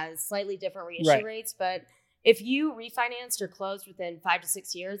company has slightly different reissue rates, but if you refinanced or closed within 5 to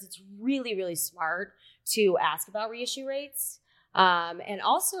 6 years, it's really, really smart to ask about reissue rates. And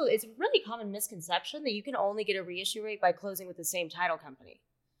also, it's a really common misconception that you can only get a reissue rate by closing with the same title company.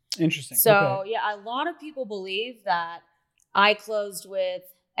 Interesting. So, a lot of people believe that I closed with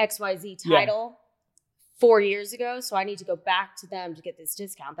XYZ title 4 years ago, so I need to go back to them to get this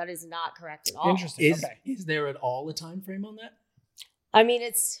discount. That is not correct at all. Interesting. Is there at all a time frame on that? I mean,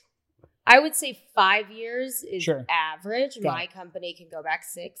 I would say 5 years is average. Got My company can go back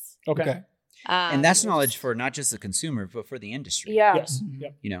 6. Okay. And that's knowledge for not just the consumer, but for the industry. Yeah. Yes. Mm-hmm.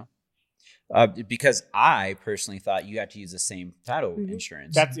 Yep. You know, because I personally thought you had to use the same title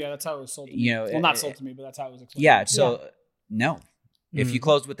insurance. That's how it was sold to me. You know, well, not sold to me, but that's how it was explained. Yeah. So no, if you Mhm.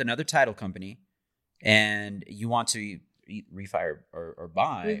 close with another title company and you want to refi or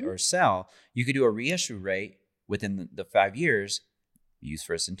buy or sell, you could do a reissue rate within the 5 years. Use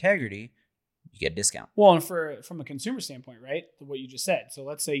First Integrity, you get a discount. Well, and from a consumer standpoint, right? What you just said. So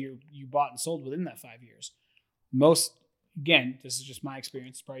let's say you bought and sold within that 5 years. Most, again, this is just my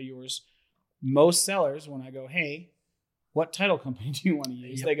experience, probably yours. Most sellers, when I go, hey, what title company do you want to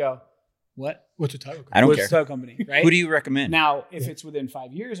use? They go, what? What's a title company? I don't What's care. the title company, right? Who do you recommend? Now, if it's within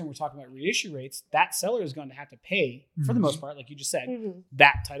 5 years and we're talking about reissue rates, that seller is going to have to pay, for the most part, like you just said,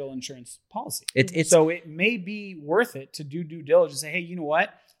 that title insurance policy. So it may be worth it to do due diligence and say, hey, you know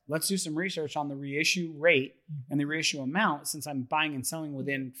what? Let's do some research on the reissue rate and the reissue amount since I'm buying and selling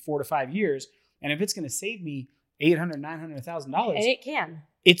within 4 to 5 years. And if it's going to save me $800,000, $900,000, And it can.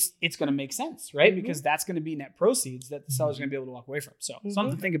 it's going to make sense, right? Because that's going to be net proceeds that the seller's going to be able to walk away from. So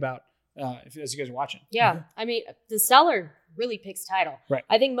something to think about as you guys are watching. Yeah. I mean, the seller really picks title. Right.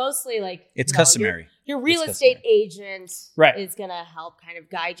 I think mostly it's customary. Your real estate agent is going to help kind of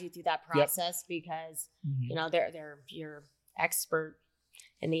guide you through that process because, you know, they're your expert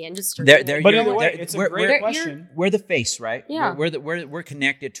in the industry. But either way, it's a great question. We're the face, right? Yeah. We're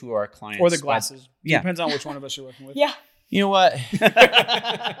connected to our clients. Or the glasses. Yeah. Depends on which one of us you're working with. Yeah. You know what?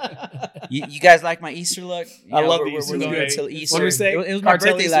 you guys like my Easter look? I love the we're Easter going look. until Easter. What do we say? It was my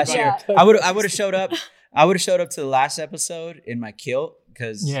Cartel birthday Easter last year. bunny. I would have showed up. I would have showed up to the last episode in my kilt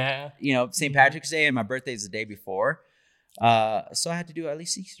because you know, St. Patrick's Day and my birthday is the day before. So I had to do at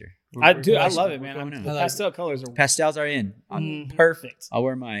least Easter. I love it, man. The pastel colors are Pastels are in. perfect. I'll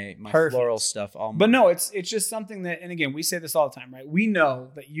wear my floral stuff all month. But no, it's just something that, and again, we say this all the time, right? We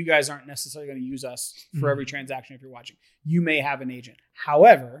know that you guys aren't necessarily going to use us for every transaction if you're watching. You may have an agent.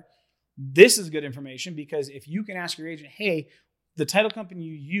 However, this is good information because if you can ask your agent, hey, the title company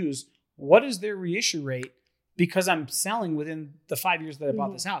you use, what is their reissue rate? Because I'm selling within the 5 years that I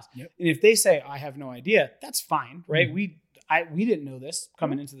bought this house. And if they say, I have no idea, that's fine, right? We didn't know this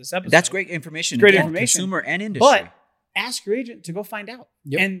coming into this episode. That's great information. Great Again, information. Consumer and industry. But ask your agent to go find out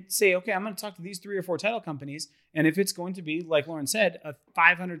and say, okay, I'm going to talk to these 3 or 4 title companies. And if it's going to be, like Lauren said, a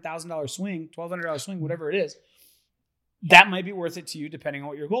 $500,000 swing, $1,200 swing, whatever it is, that might be worth it to you depending on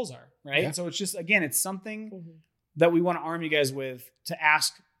what your goals are, right? And so it's just, again, it's something that we want to arm you guys with to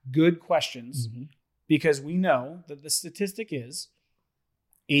ask good questions because we know that the statistic is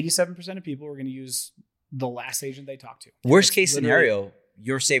 87% of people are going to use the last agent they talk to. Worst case scenario,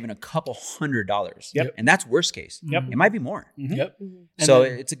 you're saving a couple $100. And that's worst case. It might be more. So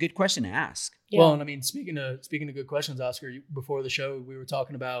it's a good question to ask. Well, and I mean, speaking of good questions, Oscar, before the show, we were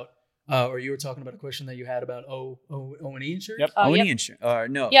talking about, or you were talking about a question that you had about O&E insurance? O&E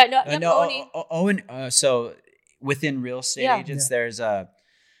insurance. No. O&E. So within real estate agents, there's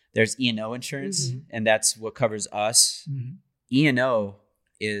E&O insurance, and that's what covers us. E&O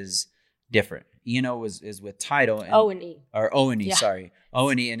is different. E&O is with title and O&E. Or O&E, sorry.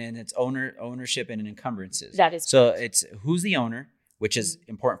 O&E, and then it's ownership and encumbrances. That is so it's who's the owner, which is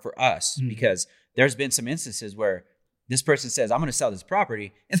important for us because there's been some instances where this person says, I'm going to sell this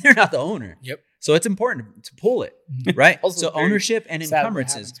property, and they're not the owner. So it's important to pull it, right? So ownership and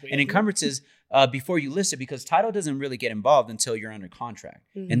encumbrances. And encumbrances before you list it, because title doesn't really get involved until you're under contract.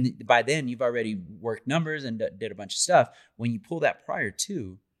 And by then, you've already worked numbers and did a bunch of stuff. When you pull that prior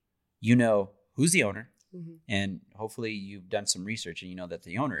to, you know who's the owner, and hopefully you've done some research and you know that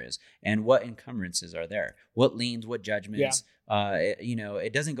the owner is, and what encumbrances are there, what liens, what judgments.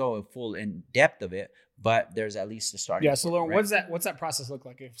 It doesn't go full in depth of it, but there's at least a starting. So Lauren, what's that process look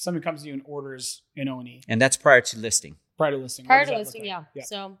like if somebody comes to you and orders an O&E? And that's prior to listing. Prior to listing. Yeah.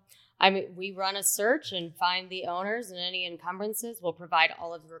 So I mean, we run a search and find the owners and any encumbrances. We'll provide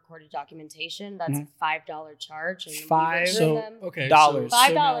all of the recorded documentation. That's a $5 charge. And $5.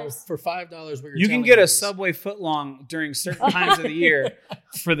 $5. So for $5, you can get a Subway footlong during certain times of the year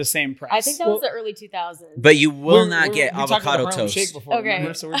for the same price. I think that was the early 2000s. But you will not get avocado toast. Shake before,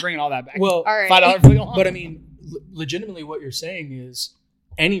 remember? So we're bringing all that back. Well, all right. $5 footlong. But I mean, legitimately, what you're saying is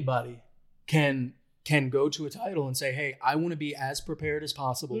anybody can go to a title and say, hey, I want to be as prepared as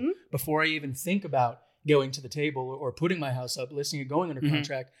possible before I even think about going to the table or putting my house up, listing it, going under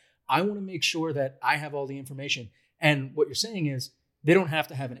contract. I want to make sure that I have all the information. And what you're saying is they don't have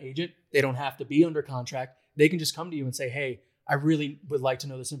to have an agent. They don't have to be under contract. They can just come to you and say, hey, I really would like to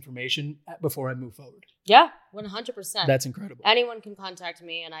know this information before I move forward. Yeah, 100%. That's incredible. Anyone can contact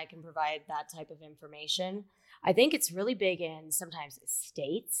me and I can provide that type of information. I think it's really big in sometimes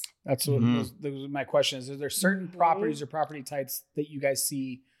estates. That's what that was my question is there certain properties or property types that you guys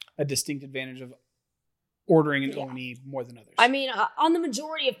see a distinct advantage of ordering an O&E more than others? I mean, on the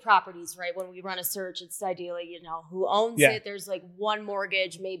majority of properties, right, when we run a search, it's ideally, who owns it. There's like one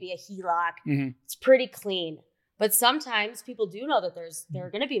mortgage, maybe a HELOC. It's pretty clean. But sometimes people do know that there are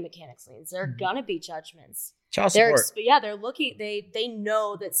going to be mechanics liens. There are going to be judgments. Child support. They're looking. They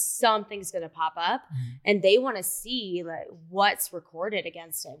know that something's going to pop up, and they want to see like what's recorded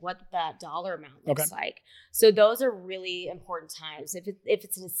against it, what that dollar amount looks like. So those are really important times. If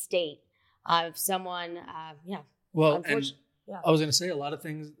it's an estate, if someone, Well, and I was going to say a lot of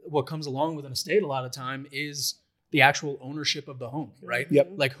things. What comes along with an estate a lot of time is the actual ownership of the home, right? Yep.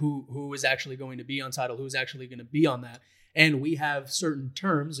 Like who is actually going to be on title, who's actually going to be on that. And we have certain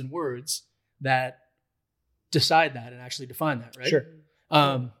terms and words that decide that and actually define that, right? Sure.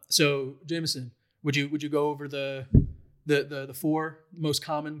 So Jameson, would you go over the 4 most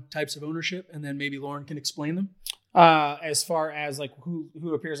common types of ownership, and then maybe Lauren can explain them? As far as like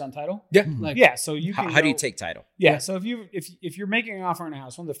who appears on title? Yeah. So you can how do you take title? Yeah. So if you're making an offer on a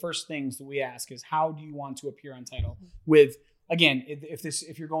house, one of the first things that we ask is how do you want to appear on title with, again,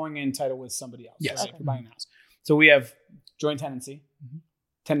 if you're going in title with somebody else, yes, right? If you're buying a house. So we have joint tenancy,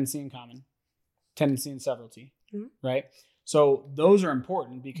 tenancy in common, tenancy in severalty, right? So those are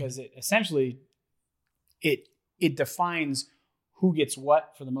important because it essentially it defines who gets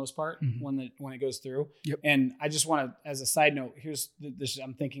what for the most part when it goes through. Yep. And I just want to, as a side note, here's this.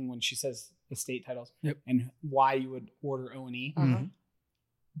 I'm thinking when she says estate titles and why you would order O&E.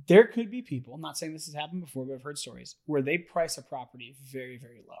 There could be people, I'm not saying this has happened before, but I've heard stories where they price a property very,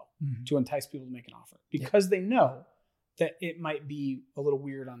 very low to entice people to make an offer because they know that it might be a little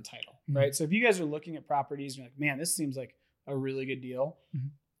weird on title, right? So if you guys are looking at properties and you're like, man, this seems like a really good deal,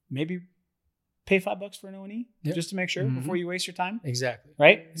 maybe pay $5 for an O&E just to make sure before you waste your time. Exactly.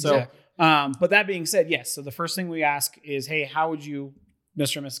 Right. So, but that being said, yes. So the first thing we ask is, hey, how would you,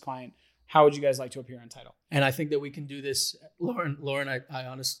 Mr. and Mrs. Client, how would you guys like to appear on title? And I think that we can do this. Lauren, I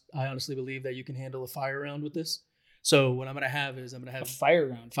honestly believe that you can handle a fire round with this. So what I'm going to have is a fire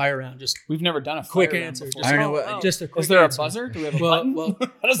round. Just we've never done a quick fire answer. round Just, I don't know what. Just a quick Is there answer. a buzzer? Do we have a button? Well,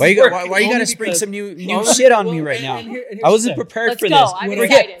 why you got to spring some new shit on me right now? I wasn't prepared for this.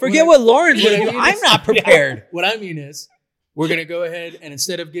 Forget what Lauren's going to do. I'm not prepared. What I mean is, we're going to go ahead and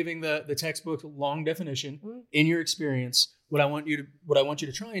instead of giving the textbook long definition in your experience, what I want you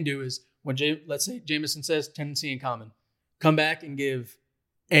to try and do is when let's say Jameson says tenancy in common, come back and give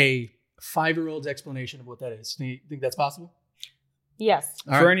a 5-year-old's explanation of what that is. Do you think that's possible? Yes.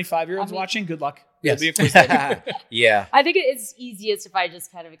 For any 5-year-olds watching, good luck. Yes. It'll be a quiz Yeah. I think it's easiest if I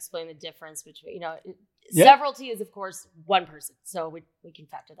just kind of explain the difference between, severalty is, of course, one person. So we can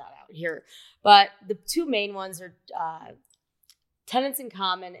factor that out here. But the 2 main ones are tenants in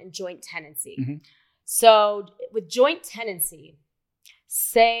common and joint tenancy. So with joint tenancy,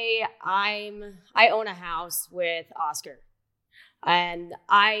 say I own a house with Oscar. And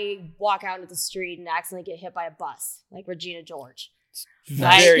I walk out into the street and accidentally get hit by a bus, like Regina George.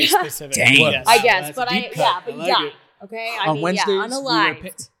 Very specific. Dang. Yes. I guess, but but he died. Okay,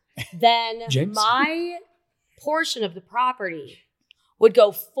 unalived. Then my portion of the property would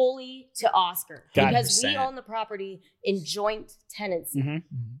go fully to Oscar because we own the property in joint tenancy.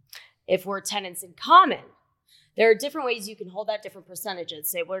 If we're tenants in common, there are different ways you can hold that, different percentages.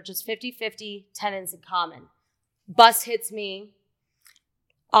 Say we're just 50-50 tenants in common. Bus hits me.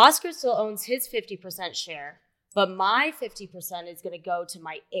 Oscar still owns his 50% share, but my 50% is going to go to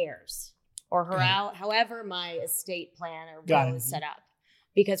my heirs or however my estate plan or will is set up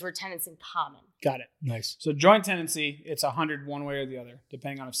because we're tenants in common. Got it. Nice. So joint tenancy, it's 100 one way or the other,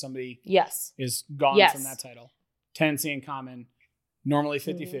 depending on if somebody is gone from that title. Tenancy in common, normally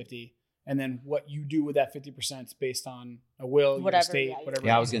 50-50. And then what you do with that 50% is based on a will, your estate, whatever.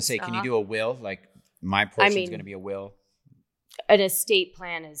 Yeah, I was going to say, can you do a will? Like my portion is going to be a will. An estate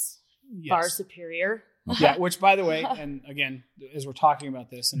plan is far superior. Yeah, which by the way, and again, as we're talking about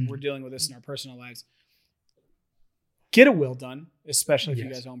this and we're dealing with this in our personal lives, get a will done, especially if you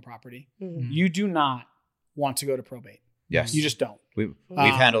guys own property. You do not want to go to probate. Yes. You just don't. We've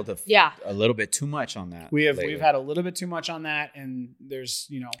handled a little bit too much on that. We've had a little bit too much on that, and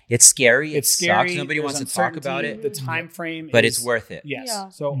there's it's scary. It's scary. Sucks. Nobody wants to talk about it. The time frame, but it's worth it. Yes. Yeah.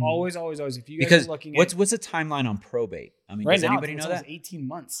 So always, if you guys are looking what's the timeline on probate? I mean, right does now, anybody know that? 18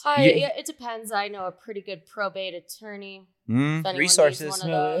 months. It depends. I know a pretty good probate attorney. If anyone Resources. needs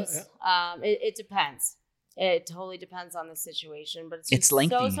one of those. It depends. It totally depends on the situation, but it's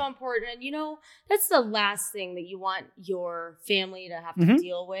lengthy. so important. And that's the last thing that you want your family to have to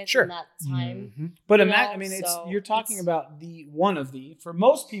deal with in that time. But you're talking about for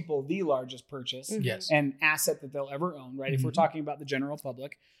most people, the largest purchase and asset that they'll ever own, right? If we're talking about the general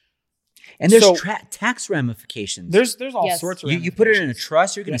public. And there's tax ramifications. There's all sorts of ramifications. You put it in a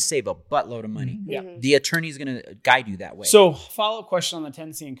trust, you're going to save a buttload of money. Yeah. The attorney's going to guide you that way. So follow-up question on the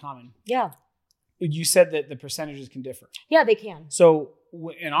tenancy in common. Yeah. You said that the percentages can differ. Yeah, they can. So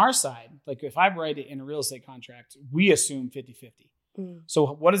in our side, like if I write it in a real estate contract, we assume 50-50. So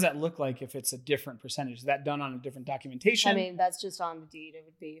what does that look like if it's a different percentage? Is that done on a different documentation? I mean, that's just on the deed.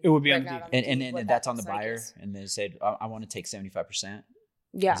 It would be on the deed. And that's on the buyer. And they said, I want to take 75%.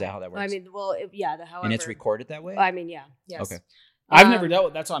 Yeah. Is that how that works? I mean, however. And it's recorded that way? I mean, yeah. Yes. Okay. I've never dealt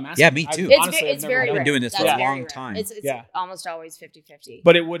with. That's what I'm asking. Yeah, me too. It's very I've rare. been doing this for a long time. It's almost always 50-50.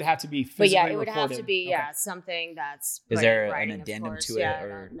 But it would have to be physically recorded. But yeah, it would recorded. have to be something that's. Is there writing, an addendum to it?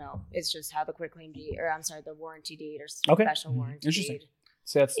 Or? No, it's just how the quitclaim deed, the warranty deed or special warranty Interesting. deed.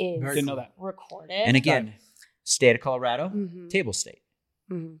 So that's didn't know that. Recorded. And again, state of Colorado, table state.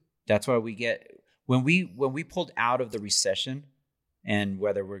 That's why we get when we pulled out of the recession, and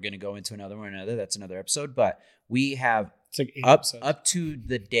whether we're going to go into another one or another, that's another episode. But we have up to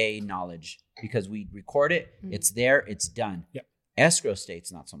the day knowledge because we record it. It's there. It's done. Yep. Escrow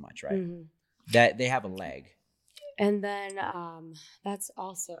states not so much, right? That they have a lag. And then that's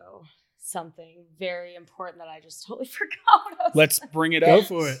also something very important that I just totally forgot of. Let's bring it up. Go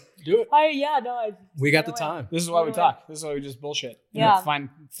for it. Do it. We got the time. This is why we talk. This is why we just bullshit. Yeah. Find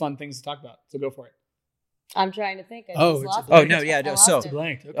fun things to talk about. So go for it. I'm trying to think. It's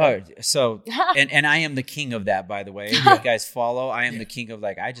blank. Okay. And I am the king of that, by the way. If you guys follow, I am the king of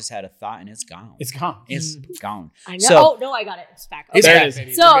I just had a thought and it's gone. It's gone. It's gone. I know. No, I got it. It's back. Okay. There it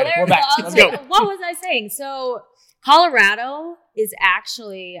is. So there we're back. Let's go. What was I saying? So Colorado is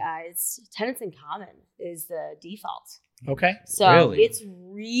actually it's tenants in common is the default. Okay. So it's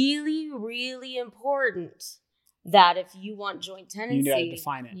really, really important that if you want joint tenancy,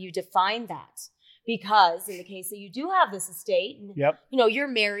 you define that. Because in the case that you do have this estate, and you're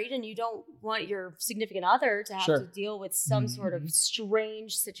married and you don't want your significant other to have to deal with some sort of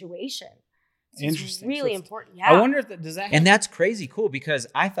strange situation. So interesting. It's really important. Yeah. I wonder if does that. And that's crazy cool because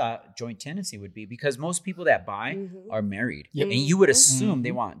I thought joint tenancy would be because most people that buy are married, and you would assume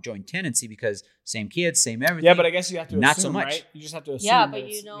they want joint tenancy because same kids, same everything. Yeah, but I guess you have to not assume, so much. Right? You just have to assume. Yeah, but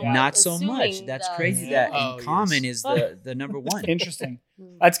not so much. That's crazy. That in common is the number one. Interesting.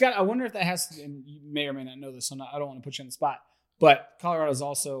 I wonder if that has to. And you may or may not know this, so I don't want to put you on the spot. But Colorado is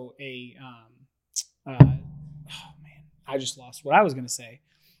also a. Oh man, I just lost what I was going to say.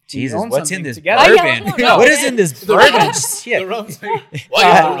 Jesus, what's in this bourbon? What is in this bourbon? Shit.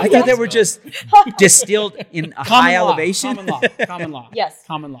 I thought they were just distilled in a high elevation. Common law. Yes.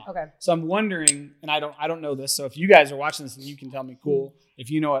 Common law. Okay. So I'm wondering, and I don't know this, so if you guys are watching this and you can tell me, cool. If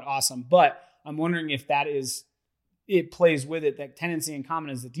you know it, awesome. But I'm wondering if it plays with it that tenancy in common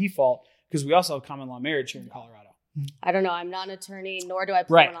is the default because we also have common law marriage here in Colorado. I don't know. I'm not an attorney, nor do I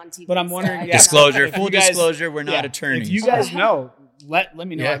play one on TV. But I'm wondering, full disclosure, we're not attorneys. If you guys know, let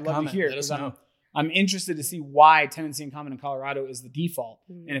me know. I'd love to hear because I'm interested to see why tenancy in common in Colorado is the default,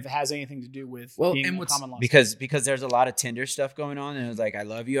 and if it has anything to do with being a common law. Because there's a lot of Tinder stuff going on, and it was like, I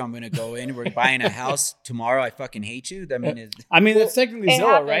love you. I'm gonna go in. We're buying a house tomorrow. I fucking hate you. That's technically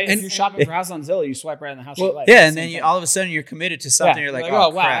Zillow, right? If you're shopping for a house on Zillow, you swipe right on the house. Yeah, and then all of a sudden you're committed to something. You're like, oh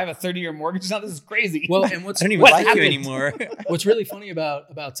wow, I have a 30-year mortgage now. This is crazy. Well, and I don't even like you anymore. What's really funny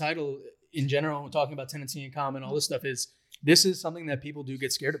about title in general, when we're talking about tenancy in common, all this stuff is. This is something that people do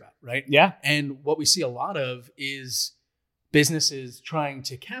get scared about, right? Yeah. And what we see a lot of is businesses trying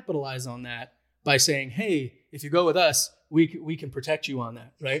to capitalize on that by saying, hey, if you go with us, we can protect you on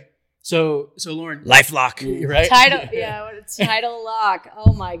that, right? So Lauren. LifeLock. Right? Title lock.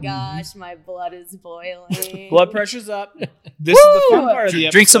 Oh my gosh, my blood is boiling. Blood pressure's up. This is the fun part of the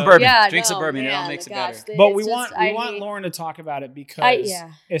episode. Drink some bourbon. Yeah, Drink some bourbon. It all makes it better. But we want Lauren to talk about it because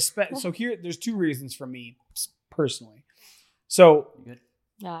so here there's two reasons for me personally. So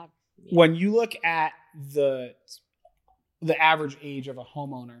when you look at the average age of a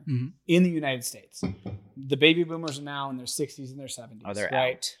homeowner in the United States, the baby boomers are now in their 60s and their 70s. Oh, they're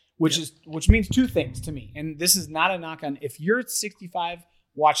right? out. which means two things to me. And this is not a knock on, if you're 65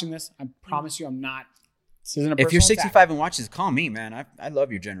 watching this, I promise you I'm not. This isn't a personal If you're 65 attack. and watches, call me, man. I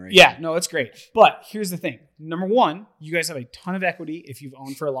love your generation. Yeah, no, it's great. But here's the thing. Number one, you guys have a ton of equity if you've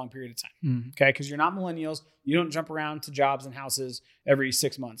owned for a long period of time. Okay, because you're not millennials. You don't jump around to jobs and houses every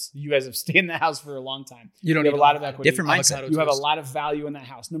 6 months. You guys have stayed in the house for a long time. You don't have need a lot of equity. Different mindset. You have a lot of value in that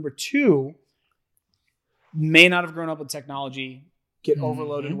house. Number two, may not have grown up with technology, get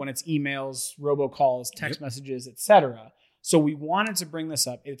overloaded when it's emails, robocalls, text messages, etc. So we wanted to bring this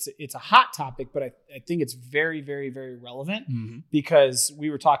up. It's a hot topic, but I think it's very, very, very relevant because we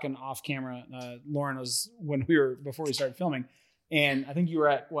were talking off camera. Lauren was before we started filming, and I think you were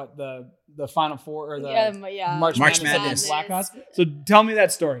at the Final Four or the March Madness Blackhawks. So tell me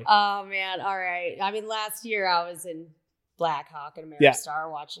that story. Oh man, all right. I mean, last year I was in Blackhawk and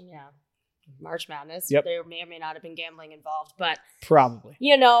Ameristar watching March Madness. Yep. There may or may not have been gambling involved, but probably.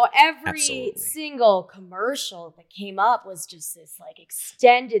 Every single commercial that came up was just this like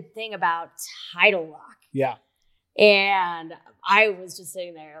extended thing about title lock. Yeah. And I was just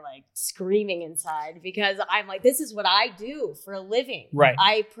sitting there like screaming inside because I'm like, this is what I do for a living. Right.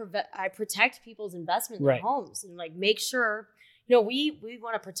 I protect people's investment in their homes and like make sure, we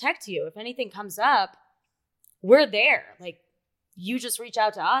want to protect you. If anything comes up, we're there. Like, you just reach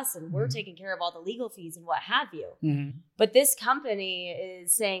out to us and we're taking care of all the legal fees and what have you. But this company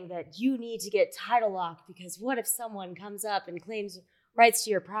is saying that you need to get title lock because what if someone comes up and claims rights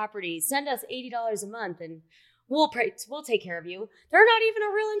to your property? Send us $80 a month and we'll take care of you. They're not even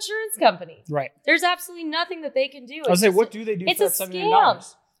a real insurance company. Right. There's absolutely nothing that they can do. I was like, what do they do for that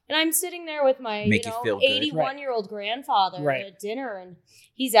 $79? And I'm sitting there with my 81-year-old grandfather at dinner, and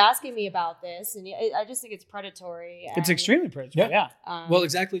he's asking me about this, and I just think it's predatory. It's extremely predatory, yeah. Well,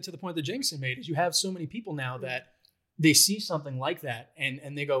 exactly to the point that Jason made is you have so many people now that they see something like that,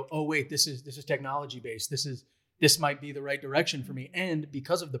 and they go, oh, wait, this is technology-based. This might be the right direction for me. And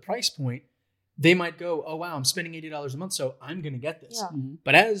because of the price point, they might go, oh, wow, I'm spending $80 a month, so I'm going to get this. Yeah.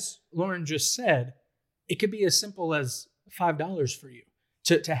 But as Lauren just said, it could be as simple as $5 for you.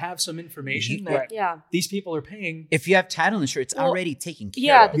 To have some information that these people are paying. If you have title insurance, it's already taken care of.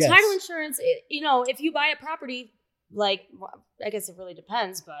 Yeah, the title insurance, if you buy a property, like, I guess it really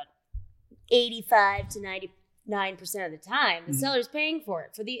depends, but 85 to 99% of the time, the seller's paying for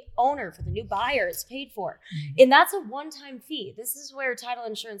it. For the owner, for the new buyer, it's paid for. And that's a one-time fee. This is where title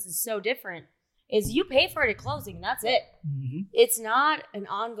insurance is so different, is you pay for it at closing, and that's it. It's not an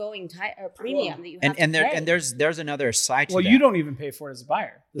ongoing premium that you have to pay. And there's another side to that. Well, you don't even pay for it as a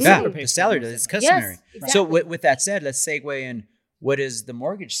buyer. The seller does. It's customary. Yes, exactly. So with that said, let's segue in. What is the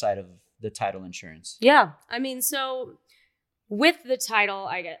mortgage side of the title insurance? Yeah. I mean, so with the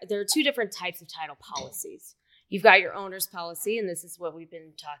title, there are two different types of title policies. You've got your owner's policy, and this is what we've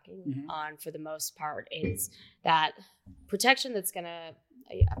been talking on for the most part, is that protection that's going to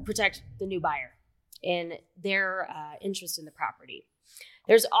protect the new buyer in their interest in the property.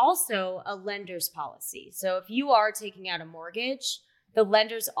 There's also a lender's policy. So if you are taking out a mortgage, the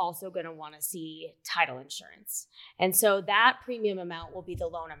lender's also going to want to see title insurance. And so that premium amount will be the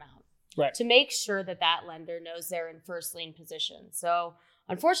loan amount to make sure that lender knows they're in first lien position. So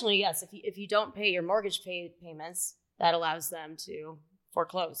unfortunately, yes, if you don't pay your mortgage payments, that allows them to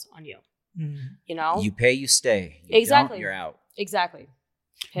foreclose on you. You pay, you stay. You exactly. You're out. Exactly.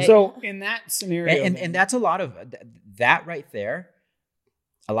 Okay. So in that scenario, and that's a lot of that right there.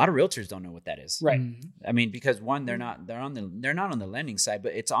 A lot of realtors don't know what that is, right? I mean, because one, they're not on the lending side,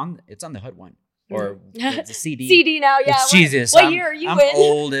 but it's on the HUD one or the CD. CD now, yeah. Jesus, what year are you I'm in?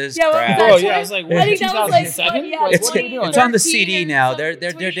 old as crap. Oh yeah, I was like, I think that was like 2007. What are you doing? It's on the CD now. They're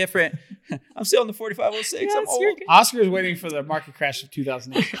different. I'm still on the 4506. I'm old. Oscar's waiting for the market crash of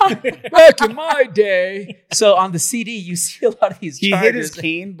 2008. Back in my day. So on the CD, you see a lot of these. He charges. hit his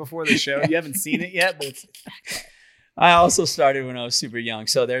cane before the show. You haven't seen it yet, but it's... I also started when I was super young,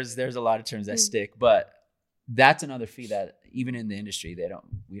 so there's a lot of terms that stick. But that's another fee that even in the industry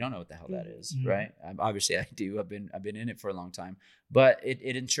we don't know what the hell that is, right? Obviously, I do. I've been in it for a long time, but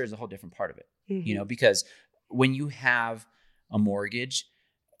it insures a whole different part of it, because when you have a mortgage.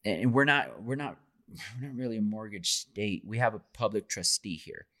 And we're not really a mortgage state. We have a public trustee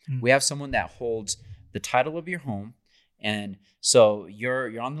here. We have someone that holds the title of your home, and so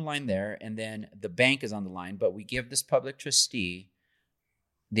you're on the line there, and then the bank is on the line. But we give this public trustee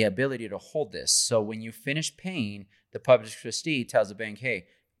the ability to hold this. So when you finish paying, the public trustee tells the bank, "Hey,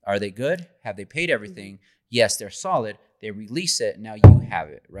 are they good? Have they paid everything? Yes, they're solid. They release it. Now you have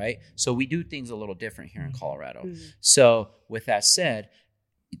it, right?" So we do things a little different here in Colorado. So with that said.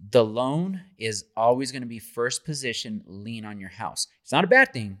 the loan is always going to be first position lien on your house. It's not a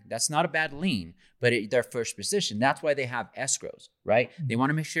bad thing. That's not a bad lien, but their first position. That's why they have escrows, right? They want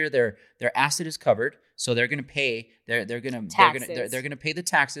to make sure their asset is covered, so they're going to pay. They're going to pay the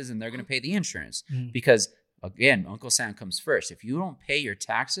taxes, and they're going to pay the insurance because again, Uncle Sam comes first. If you don't pay your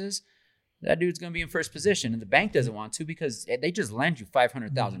taxes, that dude's going to be in first position, and the bank doesn't want to because they just lend you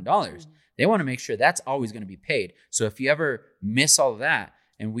 $500,000. They want to make sure that's always going to be paid. So if you ever miss all of that,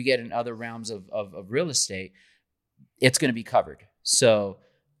 and we get in other realms of real estate, it's going to be covered. So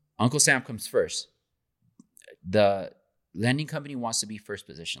Uncle Sam comes first. The lending company wants to be first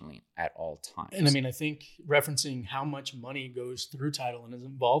position lien at all times. And I mean, I think referencing how much money goes through title and is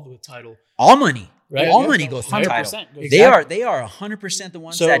involved with title. All money. Right? All money goes through title. They are 100% the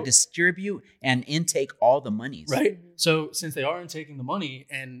ones that distribute and intake all the monies. Right. So since they are intaking the money,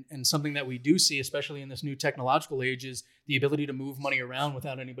 and something that we do see, especially in this new technological age, is the ability to move money around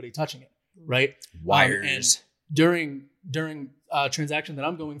without anybody touching it. Right. Wires. And during a transaction that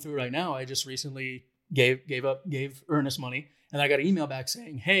I'm going through right now, I just recently gave earnest money, and I got an email back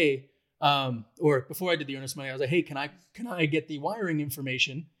saying, hey, or before I did the earnest money, I was like, hey, can I get the wiring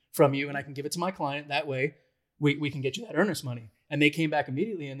information from you, and I can give it to my client? That way we can get you that earnest money. And they came back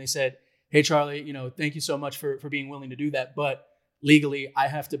immediately and they said, hey, Charlie, thank you so much for being willing to do that, but legally I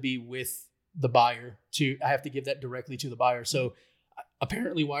have to be with the buyer I have to give that directly to the buyer. So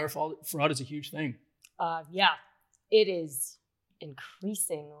apparently wire fraud is a huge thing. Yeah, it is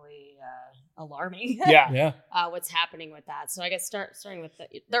increasingly alarming. Yeah. What's happening with that? So I guess starting with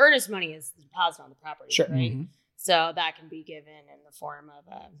the earnest money is the deposit on the property, sure. Right? Mm-hmm. So that can be given in the form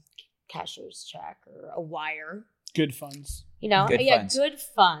of a cashier's check or a wire. Good funds. Good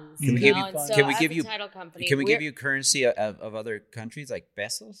funds. Can we give you? So can we give you? title company? Can we give you currency of other countries like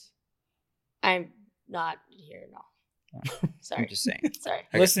pesos? I'm not here. No. Sorry. I'm just saying. Sorry.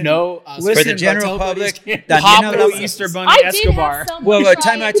 Listen, for the general public, Pablo Easter Bunny Escobar. Have someone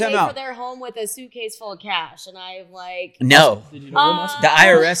time out. for their home with a suitcase full of cash, and I'm like, no. Did you know The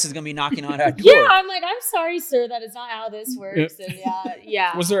IRS is going to be knocking on our door. Yeah, I'm like, I'm sorry, sir, that is not how this works. And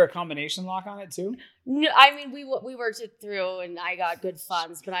yeah. Was there a combination lock on it too? No, I mean, we worked it through, and I got good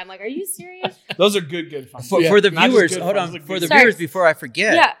funds. But I'm like, are you serious? Those are good funds. For the viewers, hold on. For the viewers, before I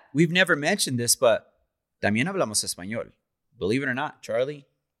forget, we've never mentioned this, but también hablamos español. Believe it or not, Charlie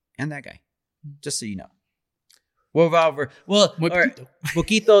and that guy. Just so you know.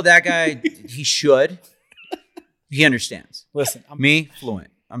 Poquito, that guy, he should. He understands. Listen, me,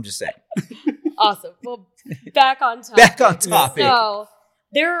 fluent. I'm just saying. Awesome. Well, back on topic. So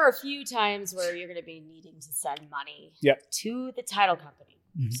there are a few times where you're going to be needing to send money to the title company.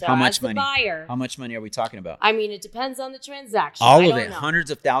 So how much as the money? Buyer, how much money are we talking about? I mean, it depends on the transaction. All of it, hundreds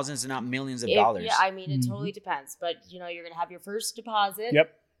of thousands, and not millions of dollars. Yeah, I mean, it totally depends. But you're going to have your first deposit.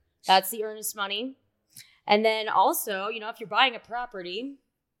 Yep. That's the earnest money. And then also, if you're buying a property,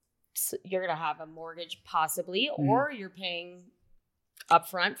 you're going to have a mortgage possibly, or you're paying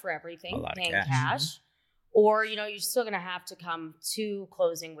upfront for everything, paying cash. Or, you're still going to have to come to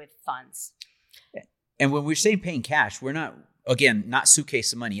closing with funds. And when we're saying paying cash, we're not, again, not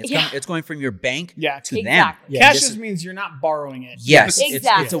suitcase of money. It's going from your bank to them. Yeah, cash just means you're not borrowing it. Yes,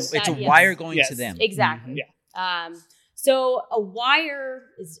 exactly. It's a wire going to them. Exactly. Yeah. So a wire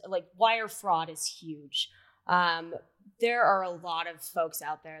fraud is huge. There are a lot of folks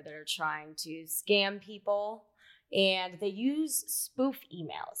out there that are trying to scam people, and they use spoof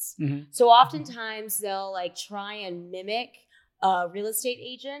emails. So oftentimes they'll try and mimic a real estate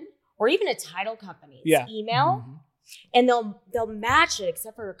agent or even a title company's email, and they'll match it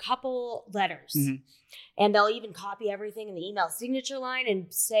except for a couple letters. And they'll even copy everything in the email signature line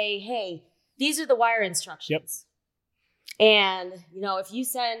and say, hey, these are the wire instructions. And, if you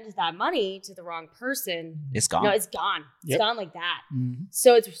send that money to the wrong person, it's gone. It's gone. It's gone like that.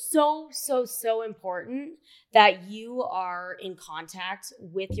 So it's so important that you are in contact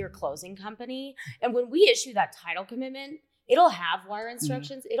with your closing company. And when we issue that title commitment, it'll have wire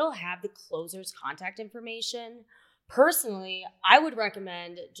instructions. It'll have the closer's contact information. Personally, I would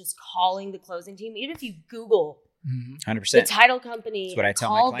recommend just calling the closing team. Even if you Google 100%. the title company, that's what I tell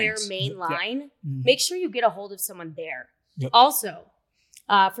call my their clients. main line. Make sure you get a hold of someone there. Yep. Also,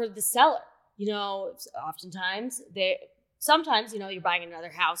 for the seller, oftentimes sometimes you're buying another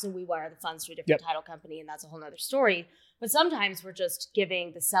house and we wire the funds to a different title company, and that's a whole nother story. But sometimes we're just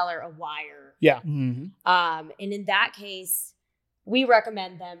giving the seller a wire. Yeah. And in that case, we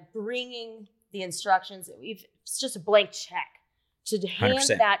recommend them bringing the instructions. It's just a blank check to hand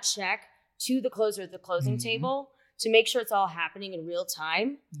 100%. that check to the closer at the closing table to make sure it's all happening in real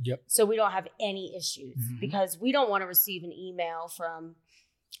time. Yep. So we don't have any issues because we don't want to receive an email from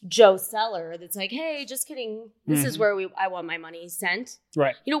Joe Seller that's like, hey, just kidding. This is where I want my money sent.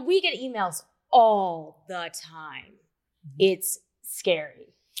 Right. You know, we get emails all the time. It's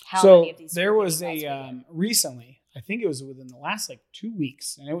scary. How many of these there was recently, I think it was within the last like 2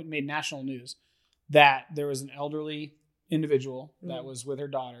 weeks, and it made national news, that there was an elderly individual that was with her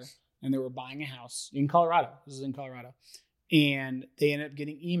daughter, and they were buying a house in Colorado. This is in Colorado. And they ended up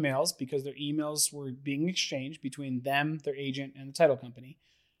getting emails because their emails were being exchanged between them, their agent, and the title company.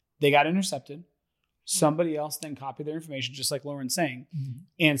 They got intercepted. Somebody else then copied their information, just like Lauren's saying,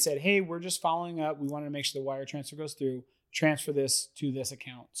 and said, hey, we're just following up. We want to make sure the wire transfer goes through. Transfer this to this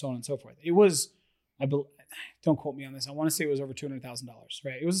account, so on and so forth. It was, don't quote me on this, I want to say it was over $200,000,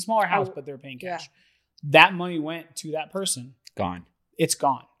 right? It was a smaller house, but they were paying cash. Yeah. That money went to that person. Gone. It's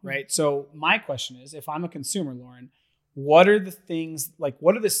gone, right? So my question is, if I'm a consumer, Lauren, what are the things, like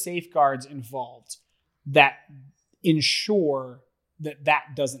what are the safeguards involved that ensure that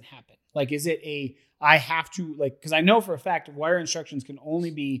that doesn't happen? Like, is it I have to, like, because I know for a fact wire instructions can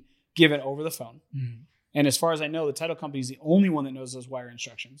only be given over the phone. And as far as I know, the title company is the only one that knows those wire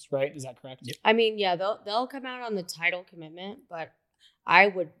instructions, right? Is that correct? I mean, yeah, they'll come out on the title commitment, but I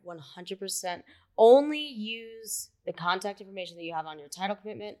would 100% only use the contact information that you have on your title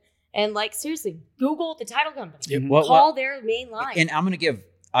commitment. And like, seriously, Google the title company. Yep. Call their main line. And I'm going to give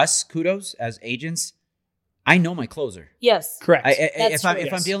us kudos as agents. I know my closer. Yes. Correct. If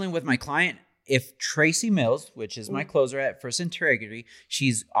I'm dealing with my client, if Tracy Mills, which is my closer at First Integrity,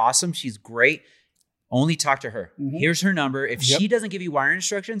 she's awesome. She's great. Only talk to her. Here's her number. If she doesn't give you wire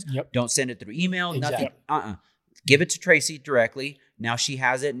instructions, don't send it through email. Nothing. Give it to Tracy directly. Now she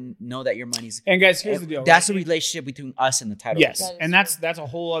has it, and know that your money's. And guys, here's the deal. That's the relationship between us and the title. Yes, and that's a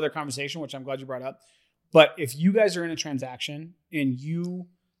whole other conversation, which I'm glad you brought up. But if you guys are in a transaction and you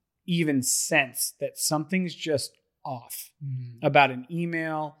even sense that something's just off about an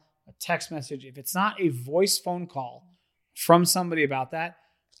email, a text message, if it's not a voice phone call from somebody about that,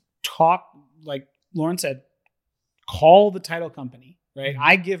 talk, like Lauren said, call the title company, right?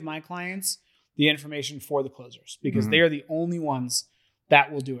 I give my clients the information for the closers because they are the only ones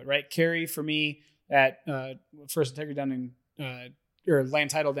that will do it, right? Carrie, for me, at First Integrity down in, or Land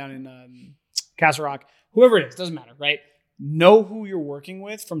Title down in Castle Rock, whoever it is, doesn't matter, right? Know who you're working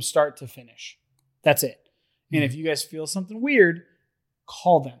with from start to finish. That's it. And if you guys feel something weird,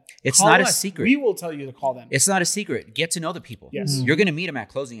 call them. It's not a secret. We will tell you to call them. It's not a secret. Get to know the people. Yes. You're going to meet them at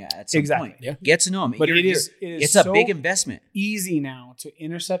closing at some point. Yeah. Get to know them. But it's a big investment. Easy now to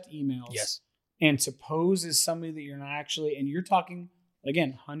intercept emails. Yes. And to pose as somebody that you're not actually, and you're talking,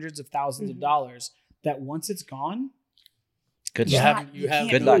 again, hundreds of thousands of dollars, that once it's gone, good luck. You have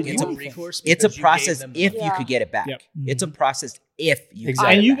good luck. It's a process if you could get it back. Yep. It's a process if you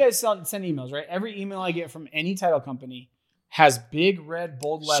exactly. And you guys send emails, right? Every email I get from any title company has big red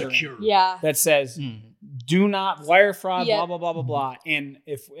bold lettering that says, do not wire fraud, blah, blah, blah, blah, blah. And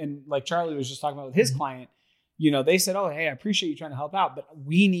like Charlie was just talking about with his client, they said, oh, hey, I appreciate you trying to help out, but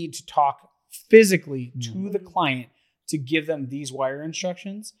we need to talk physically to the client to give them these wire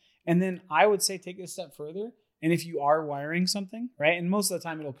instructions. And then I would say take it a step further. And if you are wiring something, right, and most of the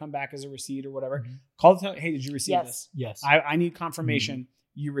time it'll come back as a receipt or whatever, call the hey, did you receive this? Yes. I need confirmation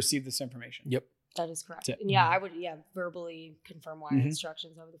you received this information. Yep. That is correct. And yeah, I would verbally confirm wire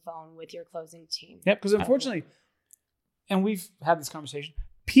instructions over the phone with your closing team. Yep, because unfortunately, and we've had this conversation,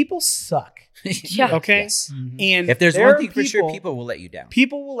 people suck. Okay? Yes. And if there's one thing for sure, people will let you down.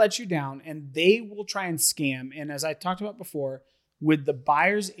 People will let you down, and they will try and scam. And as I talked about before, with the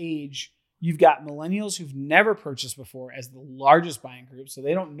buyer's age, you've got millennials who've never purchased before as the largest buying group, so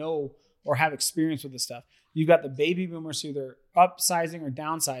they don't know or have experience with this stuff. You've got the baby boomers who they're upsizing or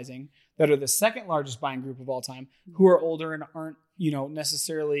downsizing that are the second largest buying group of all time, who are older and aren't,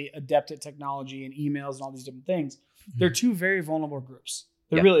 necessarily adept at technology and emails and all these different things. They're two very vulnerable groups.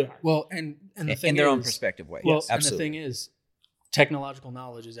 They really are. Well, and the thing in their own perspective way. Well, yes, absolutely. And the thing is, technological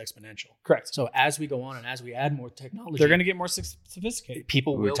knowledge is exponential. Correct. So as we go on and as we add more technology, they're going to get more sophisticated.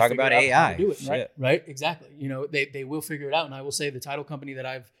 People will talk about AI. Do it, right? Right. Exactly. They will figure it out. And I will say the title company that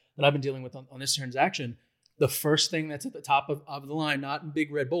I've been dealing with on this transaction, the first thing that's at the top of the line, not in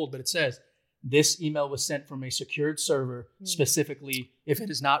big red bold, but it says, this email was sent from a secured server specifically. If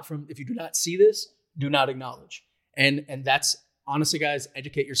you do not see this, do not acknowledge. And that's honestly, guys,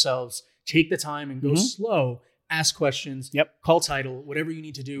 educate yourselves, take the time and go slow, ask questions, call title, whatever you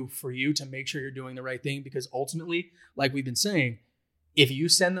need to do for you to make sure you're doing the right thing. Because ultimately, like we've been saying, if you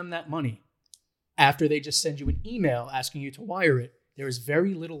send them that money after they just send you an email asking you to wire it, there is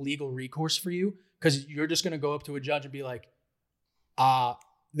very little legal recourse for you because you're just going to go up to a judge and be like,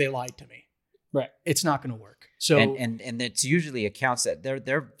 they lied to me. Right. it's not going to work. So and it's usually accounts that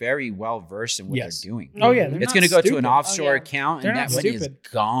they're very well versed in what they're doing. Oh yeah, It's going to go to an offshore account, They're and not that money is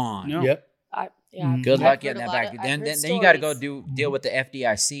stupid. gone. No. Yep. Good I've luck heard getting a that lot back. of- Then I've heard you got to go stories. deal with the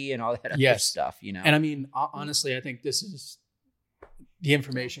FDIC and all that other Yes. stuff. And I mean, honestly, I think this is the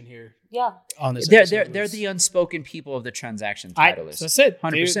information here Yeah. on this. They're the unspoken people of the transaction title list. So I said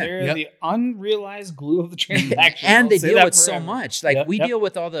 100%. They're the unrealized glue of the transaction. And they I'll say deal that with so forever. much. Like Yep, we yep. deal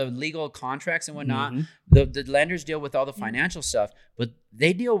with all the legal contracts and whatnot. Mhm. The lenders deal with all the financial stuff, but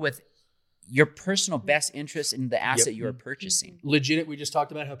they deal with your personal best interest in the asset you're purchasing. legit. We just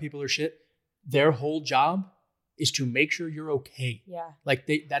talked about how people are shit. Their whole job is to make sure you're okay. Yeah. Like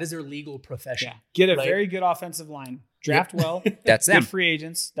that is their legal profession. Yeah. Get a Right? very good offensive line. Draft well. That's them. Good free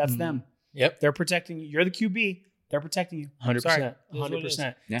agents. That's them. Yep. They're protecting you. You're the QB. They're protecting you. 100%. Sorry. It is what it is.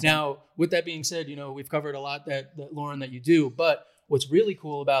 100%. Yeah. Now, with that being said, we've covered a lot that Lauren, that you do, but what's really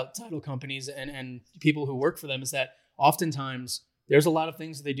cool about title companies and people who work for them is that oftentimes there's a lot of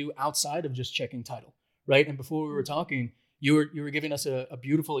things that they do outside of just checking title, right? And before we were talking, you were giving us a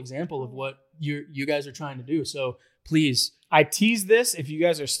beautiful example of what you guys are trying to do. So please. I teased this. If you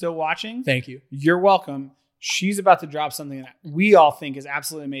guys are still watching, Thank you. you're welcome. She's about to drop something that we all think is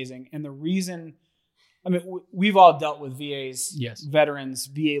absolutely amazing. And the reason, I mean, we've all dealt with VAs, Yes. veterans,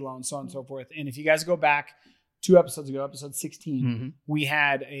 VA loans, so on and so forth. And if you guys go back 2 episodes ago, episode 16, Mm-hmm. we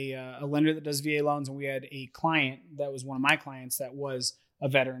had a lender that does VA loans, and we had a client that was one of my clients that was a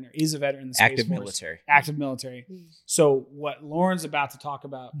veteran or is a veteran in the Space Active Force. military. Active military. So what Lauren's about to talk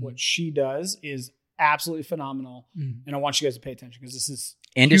about, what she does is absolutely phenomenal. And I want you guys to pay attention because this is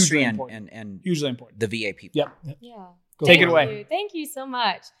Industry hugely and, important. and Hugely important. the VA people. Yep. Yeah. Take Thank it away. you. Thank you so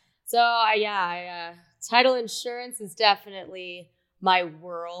much. So title insurance is definitely my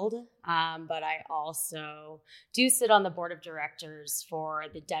world, but I also do sit on the board of directors for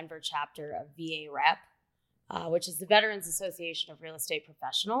the Denver chapter of VA Rep, which is the Veterans Association of Real Estate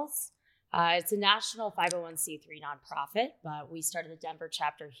Professionals. It's a national 501c3 nonprofit, but we started the Denver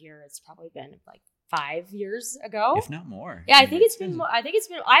chapter here. It's probably been like 5 years ago, if not more. Yeah, I think it's been.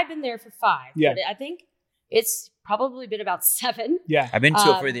 I've been there for 5. Yeah. But I think it's probably been about 7. Yeah. I've been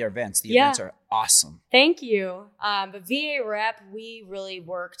to it for the events. The events are awesome. Thank you. But VA Rep, we really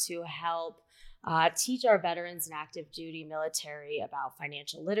work to help teach our veterans and active duty military about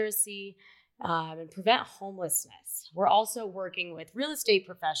financial literacy and prevent homelessness. We're also working with real estate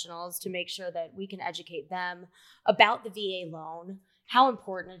professionals to make sure that we can educate them about the VA loan, how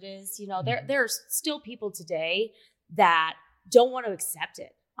important it is. There are still people today that don't want to accept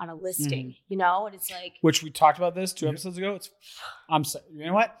it on a listing, and it's like, Which we talked about this 2 episodes ago. I'm sorry. You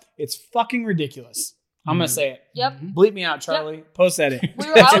know what? It's fucking ridiculous. I'm going to say it. yep. Bleep me out, Charlie. Post edit. I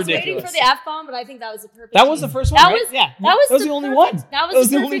That's was waiting ridiculous. for the F-bomb, but I think that was the perfect That was the use. first one, That right? was, Yeah. That was the only perfect, one. That was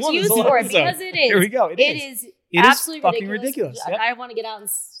the only perfect one this use whole for it episode. because it is. Here we go. It is It is absolutely fucking ridiculous. Yep. I want to get out and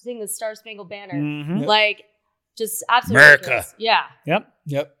sing the Star Spangled Banner. Mhm. Like, just absolutely America. ridiculous. Yeah.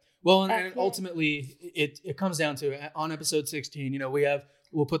 Yep. Well, and Yeah. ultimately, it comes down to on episode 16.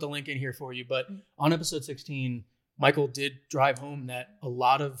 We'll put the link in here for you. But on episode 16, Michael did drive home that a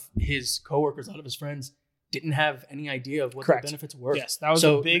lot of his coworkers, a lot of his friends, didn't have any idea of what Correct. the benefits were. Yes, that was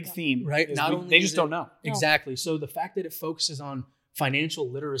So- a big theme. right? is Not only they is just it- don't know. Exactly. So the fact that it focuses on financial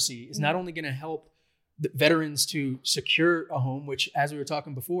literacy is not only going to help the veterans to secure a home, which, as we were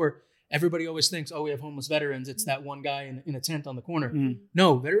talking before, everybody always thinks, oh, we have homeless veterans. It's that one guy in a tent on the corner.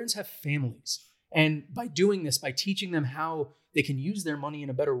 No, veterans have families. And by doing this, by teaching them how they can use their money in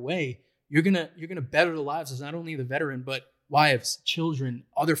a better way, you're gonna better the lives of not only the veteran, but wives, children,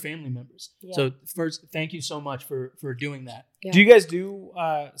 other family members. Yeah. So first, thank you so much for doing that. Yeah. Do you guys do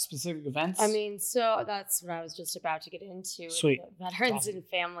specific events? I mean, so that's what I was just about to get into. with Sweet. the veterans Awesome. and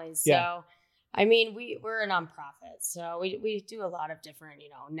families. Yeah. So, I mean, we're a nonprofit, so we do a lot of different,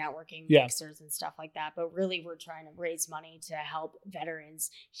 networking Yeah. mixers and stuff like that. But really, we're trying to raise money to help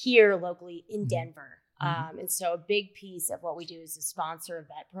veterans here locally in Denver. And so a big piece of what we do is to sponsor a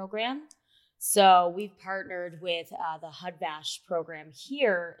vet program. So we've partnered with the HUD-VASH program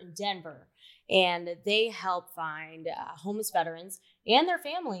here in Denver, and they help find homeless veterans and their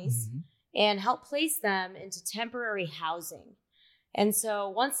families and help place them into temporary housing. And so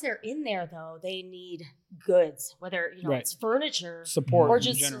once they're in there, though, they need goods, whether Right. it's furniture support or in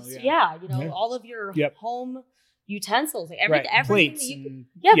just general. yeah, Yeah. all of your Yep. home utensils, like Right. everything Plates that you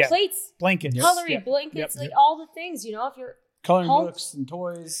and plates, blankets, cutlery, Yep. blankets, Yep. like all the things, if you're coloring home- books and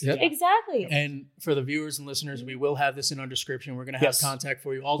toys. Yep. Yeah. exactly. And for the viewers and listeners, we will have this in our description. We're going to have Yes. contact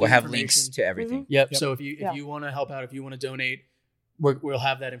for you. All the We'll have information. links to everything. Yep. Yep. So if you Yeah. want to help out, if you want to donate, we'll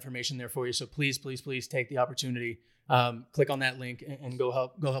have that information there for you. So please take the opportunity. Click on that link and go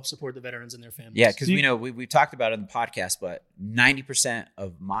help support the veterans and their families. Yeah, because we've talked about it in the podcast, but 90%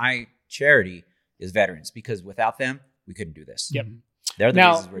 of my charity is veterans, because without them, we couldn't do this. Yep. They're the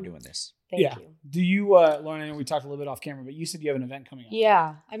reasons we're doing this. Thank you. Do you, Lauren, I know we talked a little bit off camera, but you said you have an event coming up.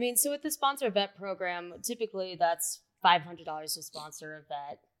 Yeah. I mean, so with the sponsor vet program, typically that's $500 to sponsor a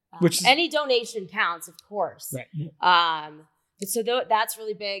vet. Which is, any donation counts, of course. Right. So that's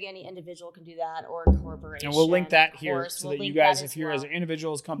really big. Any individual can do that, or a corporation. And we'll link that here so we'll that you guys, if you're as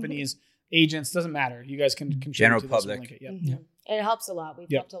individuals, companies, agents, doesn't matter. You guys can contribute general to public. This. Yep. Mm-hmm. And it helps a lot. We've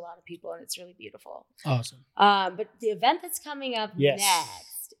helped a lot of people, and it's really beautiful. Awesome. But the event that's coming up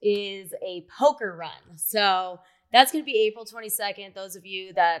next is a poker run. So that's going to be April 22nd. Those of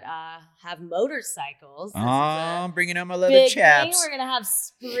you that have motorcycles. I'm bringing out my leather chaps. We're going to have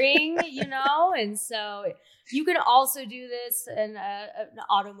spring, and so you can also do this in an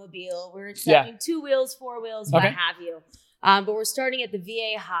automobile. We're accepting 2 wheels, 4 wheels, what have you. But we're starting at the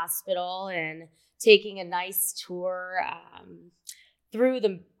VA hospital and taking a nice tour through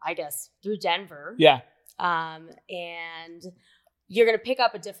Denver. Yeah. And you're going to pick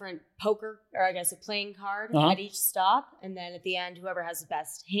up a different poker, or I guess a playing card at each stop. And then at the end, whoever has the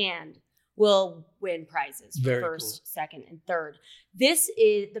best hand will win prizes for first, second, and third. This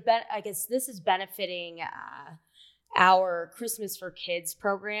is this is benefiting our Christmas for Kids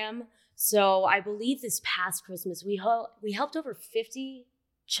program. So I believe this past Christmas, we helped over 50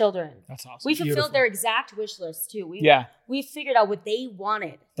 children. That's awesome. We fulfilled their exact wish list too. We figured out what they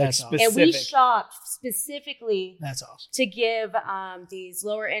wanted. That's awesome. And we shopped specifically That's awesome. to give these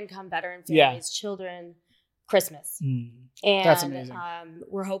lower income veteran families children Christmas. And that's amazing.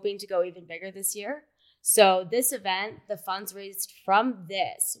 We're hoping to go even bigger this year. So this event, the funds raised from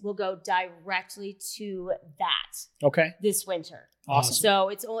this will go directly to that this winter. Awesome. So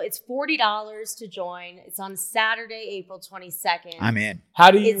it's $40 to join. It's on Saturday, April 22nd. I'm in. How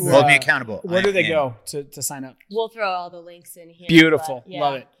do you hold me accountable? Where do they go to sign up? We'll throw all the links in here. Beautiful.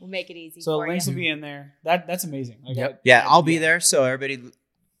 Love it. We'll make it easy. So for links you. will be in there. That's amazing. I'll be there. So everybody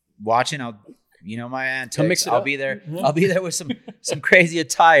watching, my antics. I'll be there. I'll be there with some crazy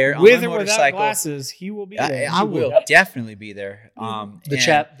attire on with my or without motorcycle. glasses. He will be there. I will definitely be there.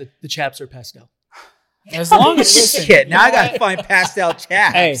 The chaps are pastel. As long as shit, now I gotta find pastel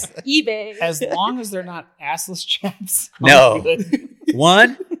chaps. Hey, eBay. As long as they're not assless chaps. No.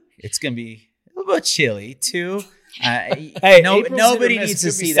 1, it's gonna be a little bit chilly. 2, nobody needs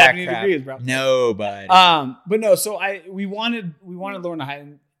to see that crap. Degrees, bro. Nobody. But no. So we wanted Lauren to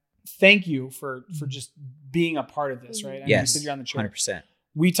hide. Thank you for just being a part of this, right? I yes, you said you're on the chair. 100%.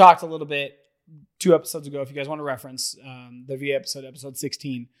 We talked a little bit 2 episodes ago. If you guys want to reference the VA episode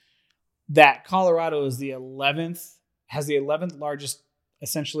 16. That Colorado is has the 11th largest,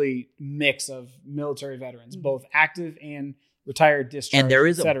 essentially, mix of military veterans, both active and retired, discharged, and there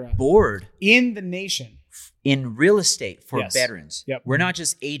is a board in the nation in real estate for veterans. Yep. We're not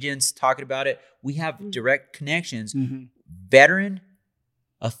just agents talking about it. We have direct connections. Veteran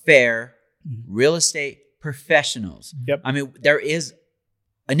affair, real estate professionals. Yep. I mean, there is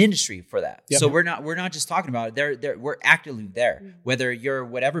an industry for that. Yep. So we're not just talking about it. We're actively there. Whether you're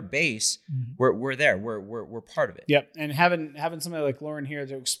whatever base, we're there. We're part of it. Yep. And having somebody like Lauren here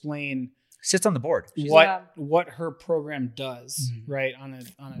to explain sits on the board what her program does, right, on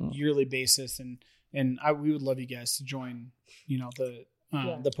a yearly basis, and we would love you guys to join.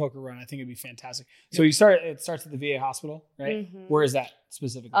 The poker run. I think it'd be fantastic. So it starts at the VA hospital, right? Where is that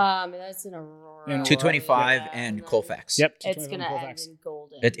specifically? That's in Aurora. 225 and Colfax. Yep. It's going to end in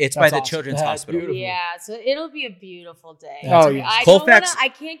Golden. It's by the Children's Hospital. Beautiful. Yeah, so it'll be a beautiful day. Oh, yeah. Colfax. I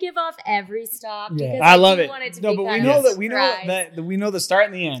can't give off every stop because I love it. Want it to no, be but kind we know the start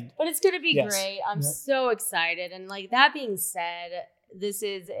and the end. But it's going to be great. I'm so excited. And that being said, this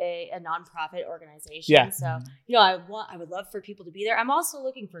is a nonprofit organization. Yeah. So, I would love for people to be there. I'm also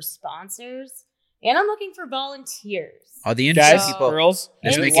looking for sponsors and I'm looking for volunteers. Oh, the industry people, girls,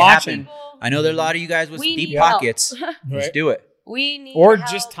 let's make it happen. I know there are a lot of you guys with deep pockets. Let's do it. We need help.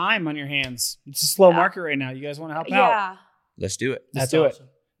 Just time on your hands. It's a slow market right now. You guys want to help out? Yeah. Let's do it. That's awesome.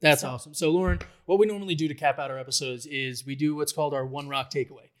 That's awesome. So, Lauren, what we normally do to cap out our episodes is we do what's called our One Rock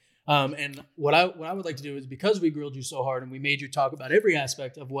Takeaway. And what I would like to do is, because we grilled you so hard and we made you talk about every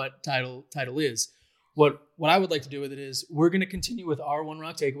aspect of what title is, what I would like to do with it is we're going to continue with our One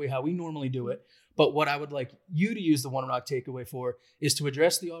Rock Takeaway, how we normally do it. But what I would like you to use the One Rock Takeaway for is to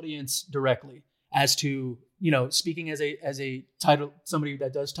address the audience directly as to, speaking as a title, somebody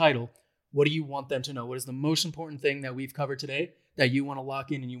that does title, What do you want them to know? What is the most important thing that we've covered today that you want to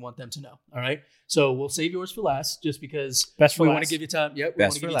lock in and you want them to know? All right. So we'll save yours for last, just because we want to give you time. Yep. We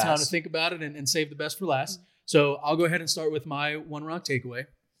want to give you time to think about it and save the best for last. So I'll go ahead and start with my one rock takeaway.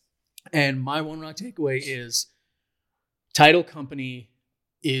 And my one rock takeaway is title company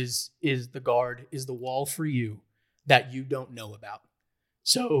is the guard, is the wall for you that you don't know about.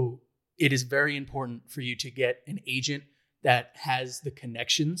 So it is very important for you to get an agent that has the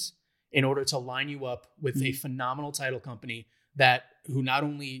connections in order to line you up with a phenomenal title company who not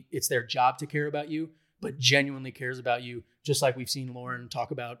only it's their job to care about you, but genuinely cares about you, just like we've seen Lauren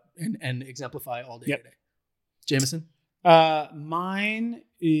talk about and exemplify all day today. Jameson? Mine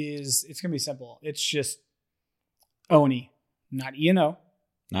it's going to be simple. It's just O&E, not E&O.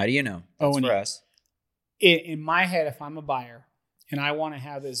 Not E&O. That's O&E. for us. In my head, if I'm a buyer and I want to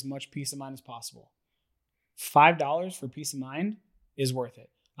have as much peace of mind as possible, $5 for peace of mind is worth it.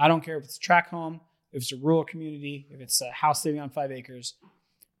 I don't care if it's a tract home, if it's a rural community, if it's a house sitting on 5 acres.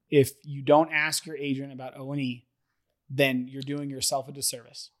 If you don't ask your agent about O&E, then you're doing yourself a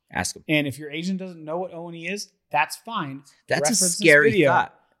disservice. Ask them. And if your agent doesn't know what O&E is, that's fine. That's reference a scary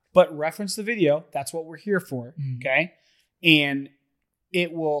thought. But reference the video. That's what we're here for. Okay. And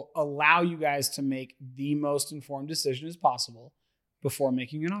it will allow you guys to make the most informed decision as possible before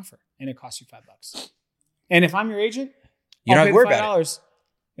making an offer. And it costs you $5. And if I'm your agent, you don't worry about it.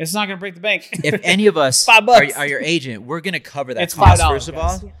 It's not going to break the bank. If any of us are your agent, we're going to cover that cost, first of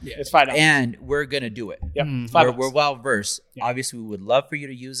all. Yeah, it's $5. And we're going to do it. Yep. We're well versed. Yeah. Obviously, we would love for you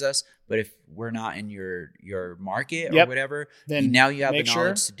to use us, but if we're not in your market or whatever, then now you have the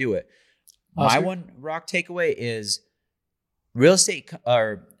knowledge to do it. My one rock takeaway is real estate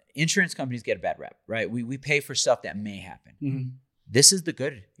or insurance companies get a bad rep, right? We pay for stuff that may happen. This is the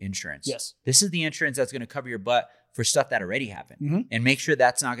good insurance. Yes. This is the insurance that's going to cover your butt for stuff that already happened and make sure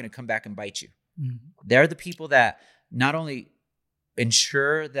that's not going to come back and bite you. They're the people that not only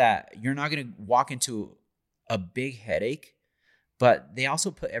ensure that you're not going to walk into a big headache, but they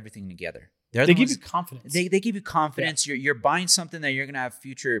also put everything together. They give you confidence. They give you confidence. Yeah. You're buying something that you're going to have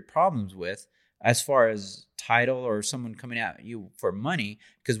future problems with as far as title or someone coming at you for money,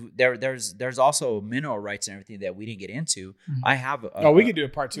 because there's also mineral rights and everything that we didn't get into. I have we could do a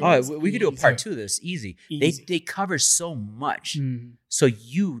part 2. We could do a part 2 of this easy. They cover so much so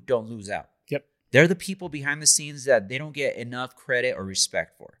you don't lose out. Yep. They're the people behind the scenes that they don't get enough credit or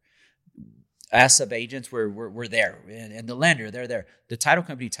respect for. Us of agents, we're there, and the lender, they're there. The title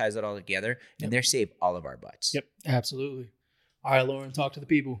company ties it all together, and they save all of our butts. Yep, absolutely. All right, Lauren, talk to the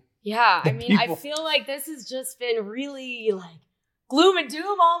people. Yeah, I mean, I feel like this has just been really like gloom and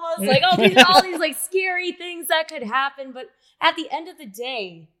doom almost. Like, oh, these are all these like scary things that could happen. But at the end of the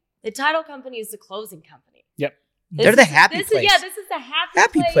day, the title company is the closing company. Yep. They're the happy place. This is the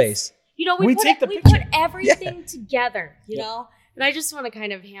happy place. You know, we put everything together, you know? And I just want to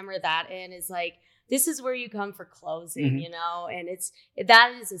kind of hammer that in is like, this is where you come for closing, you know, and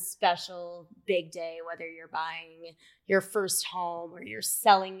that is a special big day, whether you're buying your first home or you're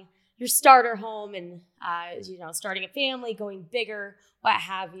selling your starter home and, starting a family, going bigger, what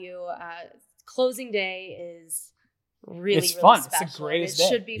have you. Closing day is really fun. Special. It's the greatest day. It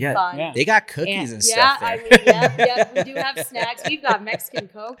should be fun. Yeah. They got cookies and stuff there. I mean, we do have snacks. We've got Mexican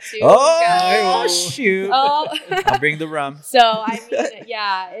Coke too. Oh, shoot. Oh. I'll bring the rum. So, I mean,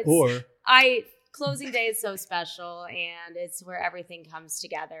 yeah. Closing day is so special, and it's where everything comes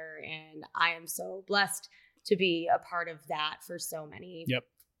together. And I am so blessed to be a part of that for so many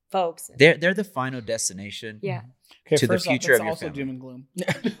folks. They're the final destination. Yeah. Okay, to the future of your also family. doom and gloom.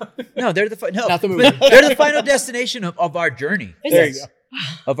 No, they're not the movie. They're the final destination of our journey. There you go.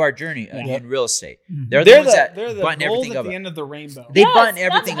 Of our journey in real estate. They're the ones that button everything up. At the end of the rainbow. They button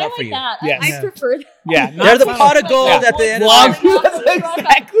everything up for you. Yes. I prefer that. Yeah. They're the pot of gold at the end of the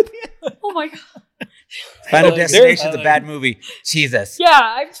exactly. Oh my God. Final Destination is a bad movie. Jesus. Yeah,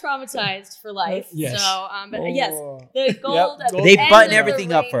 I'm traumatized for life. Yes. So, but yes, the gold. At the They end button of everything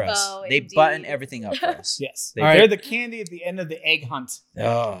the up for us. rainbow, They indeed. button everything up for us. Yes. They're They're the candy at the end of the egg hunt.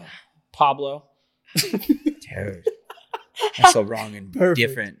 Oh, Pablo. dude. That's so wrong and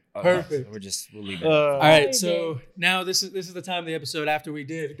different. Perfect. We'll leave it. All right. So now this is the time of the episode after we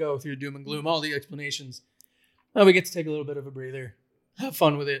did go through doom and gloom, all the explanations. Now we get to take a little bit of a breather, have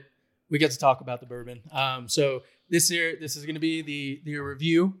fun with it. We get to talk about the bourbon. So this is going to be the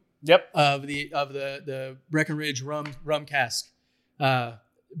review. Yep. Of the Breckenridge rum cask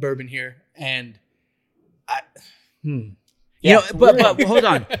bourbon here, and but hold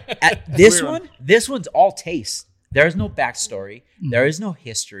on. At this one's all taste. There is no backstory. There is no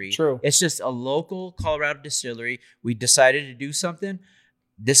history. True. It's just a local Colorado distillery. We decided to do something.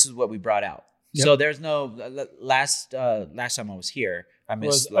 this is what we brought out. Yep. So there's no last time I was here, I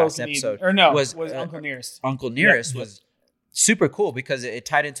missed last episode. Was Uncle Nearest. Uncle Nearest was super cool because it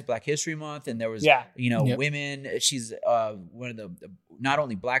tied into Black History Month, and there was women. She's one of the not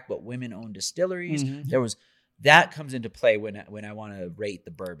only Black but women-owned distilleries. Mm-hmm. There was that comes into play when I want to rate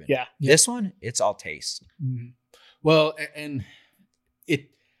the bourbon. Yeah, this one it's all taste. Mm-hmm. Well, and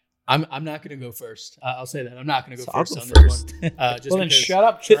I'm not going to go first. I'll say that I'm not going to go first on this one. Just then shut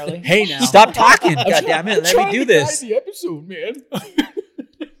up, Charlie. Hey, now stop talking. God damn it! Let me do this. The episode, man.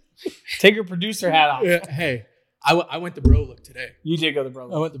 Take your producer hat off. Hey, I went the bro look today. You did go the bro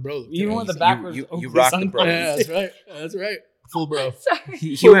look. I went the bro look. Even with the backwards. You rock the bro. Yeah, that's right. That's right. Full bro. Sorry.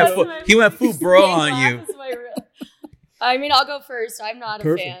 He went full bro on you. I mean, I'll go first. I'm not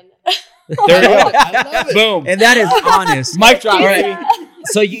a fan. There you go. I love it. Boom. And that is honest. Mic drop. Right.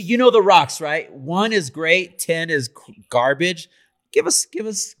 So you know the rocks, right? 1 is great, 10 is garbage. Give us.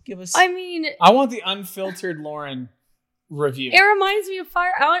 I mean, I want the unfiltered Lauren review. it reminds me of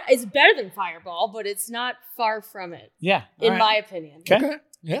it's better than Fireball, but it's not far from it. Yeah. In my opinion. Okay.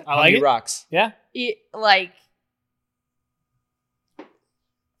 Yeah. I like it. Rocks. Yeah.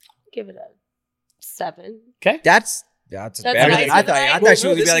 Give it a 7. Okay. That's That's better nice. than I thought. I Well, thought she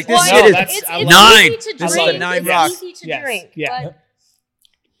was no, gonna be like, this this is- No, shit is that's- It's I love 9. easy to This is drink. a 9 It's rock. easy to Yes. drink. Yeah. But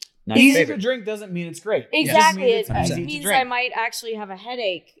Nice Easy favorite. to drink doesn't mean it's great. exactly. It just It means it's easy to means drink. I might actually have a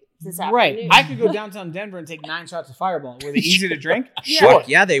headache this afternoon. Right. I could go downtown Denver and take 9 shots of Fireball. Were they easy to drink? Yeah. Sure.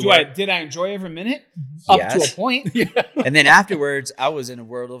 Yeah, they were. Did I enjoy every minute? Up to Yes. a point. And then afterwards, I was in a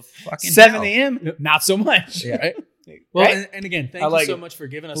world of fucking 7 hell. a.m. Not so much. Yeah. Right. Well, Right? and again, thank I you like so it. much for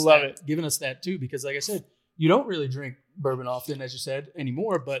giving us Love that, giving us that too, because like I said, you don't really drink bourbon often, as you said,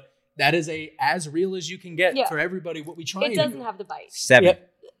 anymore, but that is as real as you can get for everybody. What we try. It doesn't have the bite. 7. Yep.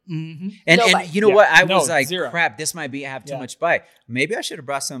 Mm-hmm. And No and bite. you know what? I was No, like, 0. crap, this might have too much bite. Maybe I should have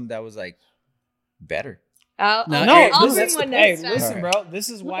brought some that was like better. I'll No, I'll listen, bring one Hey, next time. listen, bro. This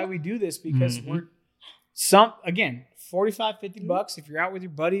is why we do this because we're again, $45-$50 if you're out with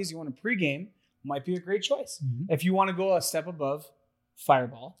your buddies, you want to pregame, might be a great choice. If you want to go a step above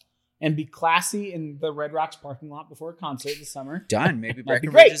Fireball and be classy in the Red Rocks parking lot before a concert this summer, Done. Maybe That'd be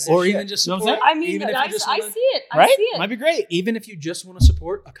Breckenridge great. is Or shit. even just You know what support. I'm I mean, even if I you just see wanna, it. I right? see it. Might be great. even if you just want to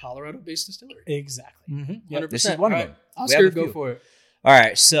support a Colorado-based distillery. Exactly. 100%. This is one of All right. them. We Oscar, have a go few. for it. All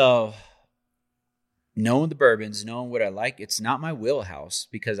right, so knowing the bourbons, knowing what I like, it's not my wheelhouse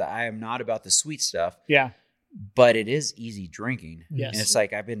because I am not about the sweet stuff, Yeah. but it is easy drinking. Yes. And it's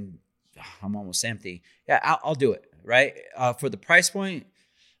like I'm almost empty. Yeah, I'll do it, right? For the price point,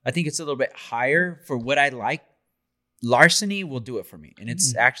 I think it's a little bit higher for what I like. Larceny will do it for me, and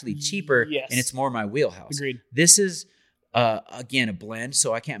it's actually cheaper, Yes. and it's more my wheelhouse. Agreed. This is, again, a blend,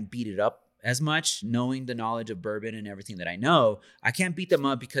 so I can't beat it up as much. Knowing the knowledge of bourbon and everything that I know, I can't beat them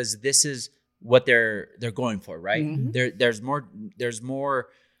up because this is what they're going for, right? There's more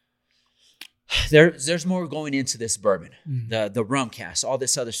going into this bourbon, the rum cast, all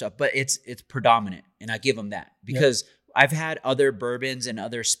this other stuff, but it's predominant, and I give them that because I've had other bourbons and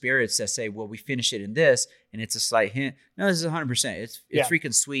other spirits that say, well, we finish it in this, and it's a slight hint. No, this is 100%. It's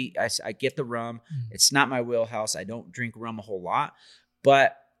freaking sweet. I get the rum. It's not my wheelhouse. I don't drink rum a whole lot,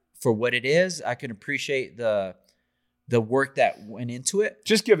 but for what it is, I can appreciate the work that went into it.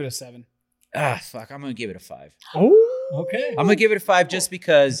 Just give it a 7. Fuck, I'm gonna give it a 5. Oh, Okay. I'm gonna give it a 5 just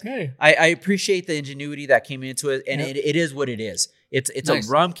because Okay. I appreciate the ingenuity that came into it, and it is what it is. It's Nice.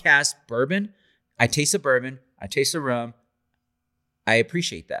 a rum cast bourbon. I taste the bourbon. I taste the rum. I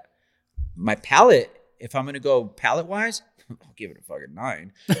appreciate that. My palate, if I'm gonna go palate wise, I'll give it a fucking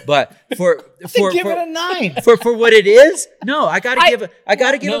 9. But for give it a 9. for what it is, no, I gotta give him I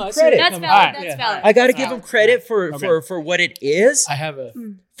credit. see That's it. valid. Alright. That's Yeah. valid. I gotta give him Valid. credit for Okay. what it is. I have a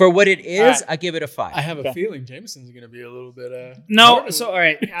For what it is, Alright. I give it a 5. I have a Okay. feeling Jameson's going to be a little bit. No, nervous. so all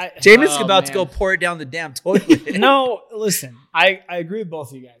right. Jameis is Oh, about to go man. pour it down the damn toilet. No, listen. I agree with both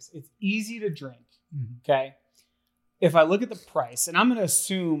of you guys. It's easy to drink. Okay. If I look at the price, and I'm going to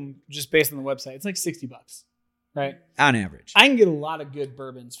assume just based on the website, it's like $60, right? On average. I can get a lot of good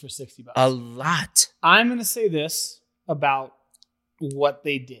bourbons for $60. A lot. I'm going to say this about what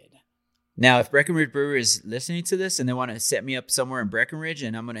they did. Now, if Breckenridge Brewer is listening to this and they want to set me up somewhere in Breckenridge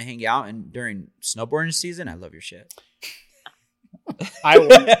and I'm going to hang out and during snowboarding season, I love your shit. I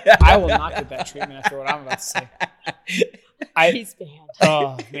will not get that treatment after what I'm about to say. He's banned.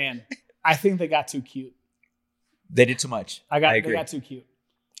 Oh man, I think they got too cute. They did too much. They agree. got too cute.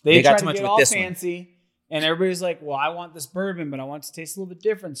 They got tried too to much get with all this one. fancy, and everybody's like, "Well, I want this bourbon, but I want it to taste a little bit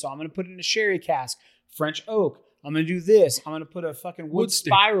different, so I'm going to put it in a sherry cask, French oak. I'm going to do this. I'm going to put a fucking wood Wood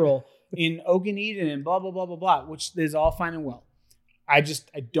stick. spiral in Oak and Eden, and blah blah blah blah blah." Which is all fine and well. I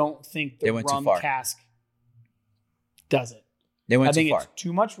don't think the rum cask does it. They went I think too far. It's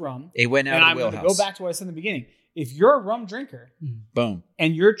too much rum. They went out of the wheelhouse. And I'm going to go back to what I said in the beginning. If you're a rum drinker, boom,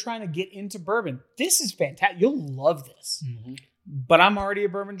 and you're trying to get into bourbon, this is fantastic. You'll love this. Mm-hmm. But I'm already a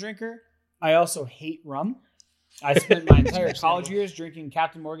bourbon drinker. I also hate rum. I spent my entire college years drinking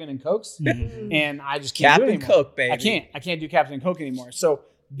Captain Morgan and Cokes, and I just can't do it anymore. Coke, baby. I can't do Captain and Coke anymore. So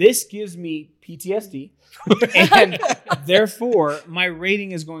this gives me PTSD, and therefore my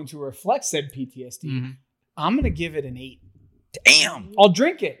rating is going to reflect said PTSD. Mm-hmm. I'm going to give it an 8. Damn, I'll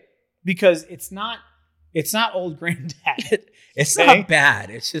drink it because it's not Old Granddad. It's not bad.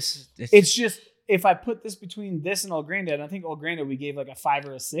 It's just if I put this between this and Old Granddad, I think Old Granddad we gave like a 5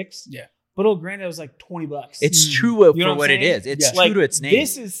 or a 6. Yeah. But Old Granddad was like $20. It's true for what it is. It's true to its name.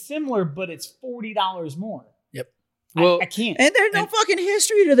 This is similar, but it's $40 more. Yep. Well, I can't. And there's no fucking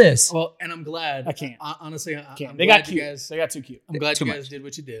history to this. Well, and I'm glad. I can't. Honestly, I can't. They got cute. They got too cute. I'm glad you guys did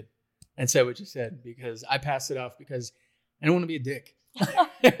what you did and said what you said because I passed it off because I don't want to be a dick.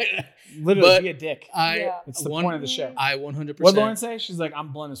 Literally be a dick. It's the point of the show. I 100%. What Lauren say? She's like,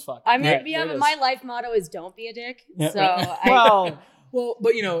 I'm blunt as fuck. I mean, my life motto is don't be a dick. Yeah. So well,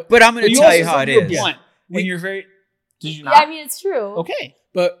 but you know, but I'm going to tell you how it is. Blunt when you're very. Did you not? Yeah, I mean, it's true. Okay,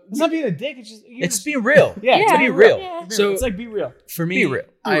 but it's not being a dick. It's just it's being real. Yeah, it's be real. Yeah. So it's like be real. For me, be real.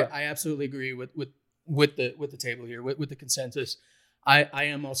 I absolutely agree with the table here with the consensus. I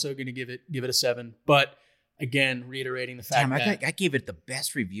am also going to give it a 7, but. Again, reiterating the fact that I gave it the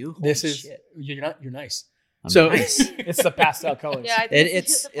best review. Holy this is shit. You're nice. I'm nice. It's the pastel colors. Yeah, I think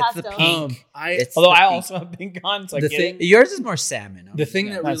it's the pink. Although I also have pink on, so yours is more salmon. The thing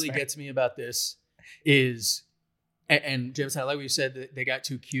that really gets me about this is, and James, I like what you said that they got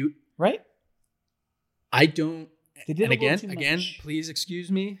too cute, right? I don't. They did and again, please excuse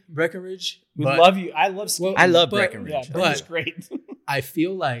me, Breckenridge. We love you. I love. I love Breckenridge. Yeah, Breckenridge great. I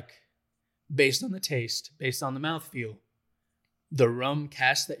feel like. Based on the taste, based on the mouthfeel, the rum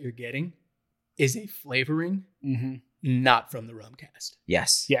cast that you're getting is a flavoring, not from the rum cast.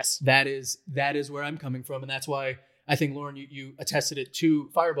 Yes. That is where I'm coming from. And that's why I think, Lauren, you attested it to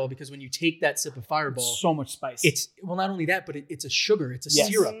Fireball, because when you take that sip of Fireball, so much spice. It's, well, not only that, but it's a sugar, it's a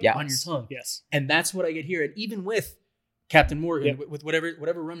syrup on your tongue. Yes. And that's what I get here. And even with Captain Morgan, with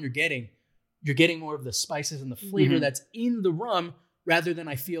whatever rum you're getting more of the spices and the flavor that's in the rum, rather than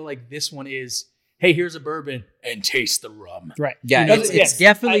I feel like this one is, hey, here's a bourbon and taste the rum. Right. Yeah, it's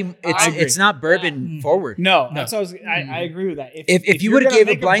definitely it's not bourbon forward. No. That's what I agree with that. If you would have gave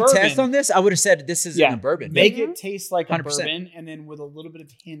a blind test on this, I would have said this isn't a bourbon. Make it taste like 100%. A bourbon, and then with a little bit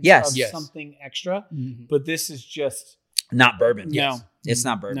of hint of something extra. Mm-hmm. But this is just not bourbon. No. It's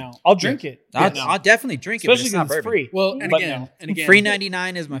not bourbon. No, I'll drink it. I'll definitely drink especially it, but it's not bourbon. It's free. Well, and again, free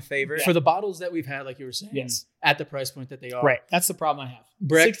 99 is my favorite. For the bottles that we've had, like you were saying, at the price point that they are. Right. That's the problem I have.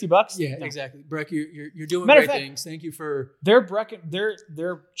 Breck, $60? Yeah, exactly. Breck, you're doing great things. Thank you for... They're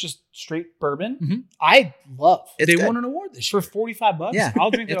just straight bourbon. Mm-hmm. I love. They won an award this year. For $45? Yeah,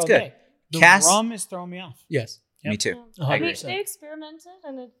 I'll drink it all day. The rum is throwing me off. Yes. Me too. They experimented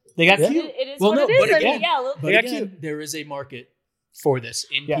and they got cute. It is what it is. But again, there is a market for this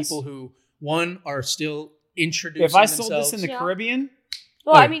in people who, one, are still introducing If I themselves. sold this in the Caribbean...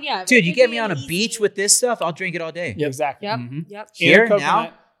 Well, I mean, dude, you get me on a beach with this stuff, I'll drink it all day. Yep. Exactly. Yep. Mm-hmm. Yep. Here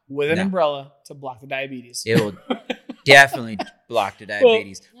now, with an umbrella to block the diabetes. It'll definitely block the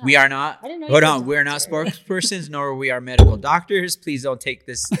diabetes. Well, we are not. Hold on, we're not spokespersons, nor are we are medical doctors. Please don't take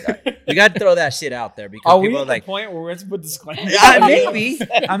this. We got to throw that shit out there because people are like, the point where we're to put disclaimers. Maybe.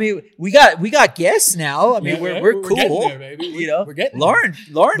 I mean, we got guests now. I mean, we're cool. There, baby. You know, we're getting Lauren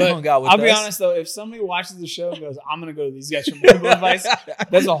hung out with us. I'll be honest though, if somebody watches the show and goes, "I'm gonna go to these guys for medical advice,"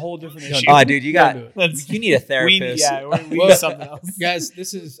 that's a whole different issue. Oh, dude, you need a therapist. We need something else, guys.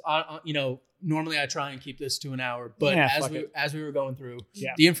 This is normally I try and keep this to an hour, but as we were going through,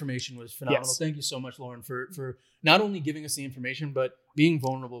 the information was phenomenal. Yes. Thank you so much, Lauren, for not only giving us the information, but being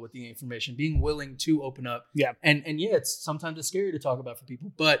vulnerable with the information, being willing to open up. Yeah. And sometimes it's scary to talk about for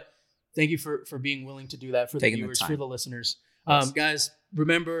people, but thank you for being willing to do that for the viewers, for the listeners. Yes. Guys,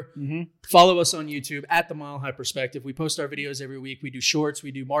 remember, follow us on YouTube at The Mile High Perspective. We post our videos every week. We do shorts. We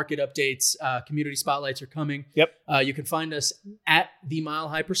do market updates. Community spotlights are coming. Yep. You can find us at The Mile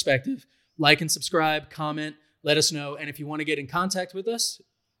High Perspective. Like and subscribe, comment, let us know. And if you want to get in contact with us,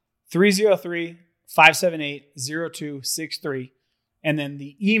 303-578-0263. And then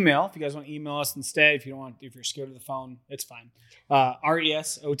the email, if you guys want to email us instead, if you're scared of the phone, it's fine.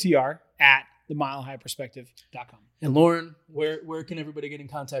 resotr@themilehighperspective.com. And Lauren, where can everybody get in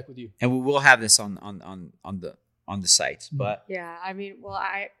contact with you? And we will have this on the sites. But yeah, I mean,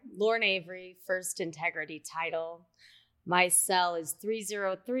 Lauren Avery, First Integrity Title. My cell is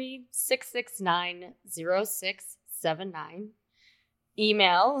 303-669-0679.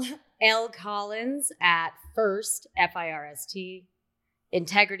 Email lcollins@first, F-I-R-S-T,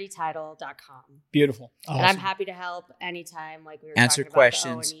 integritytitle.com. Beautiful. Awesome. And I'm happy to help anytime, like we were Answer talking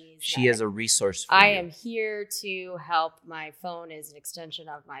questions. about the O&Es. She is a resource for I you. am here to help. My phone is an extension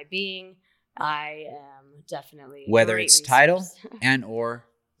of my being. I am definitely a Whether great it's resource. title and or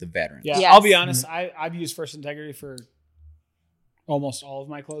the veteran. Yeah, Yes. I'll be honest. I've used First Integrity for almost all of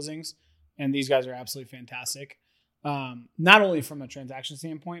my closings, and these guys are absolutely fantastic. Not only from a transaction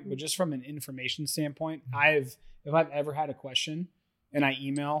standpoint, but just from an information standpoint. If I've ever had a question and I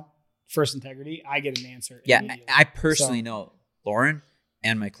email First Integrity, I get an answer. Yeah, immediately. I personally know Lauren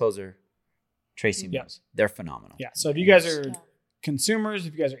and my closer, Tracy Yeah. Mills. They're phenomenal. Yeah. So if you guys are consumers,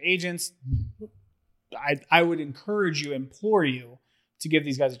 if you guys are agents, I would encourage you, implore you to give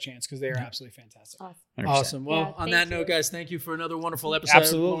these guys a chance because they are absolutely fantastic. 100%. Awesome. Well, Yeah, on thank that you. note, guys, thank you for another wonderful episode.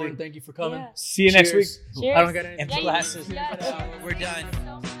 Absolutely. Lauren, thank you for coming. Yeah. See you next week. Cheers. Cheers. I don't got anything. Empty Yeah, glasses. yeah. We're done.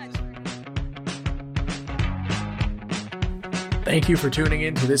 Thank you for tuning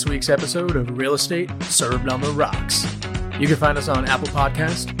in to this week's episode of Real Estate Served on the Rocks. You can find us on Apple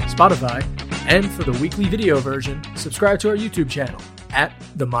Podcast, Spotify, and for the weekly video version, subscribe to our YouTube channel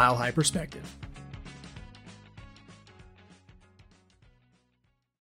 @The Mile High Perspective.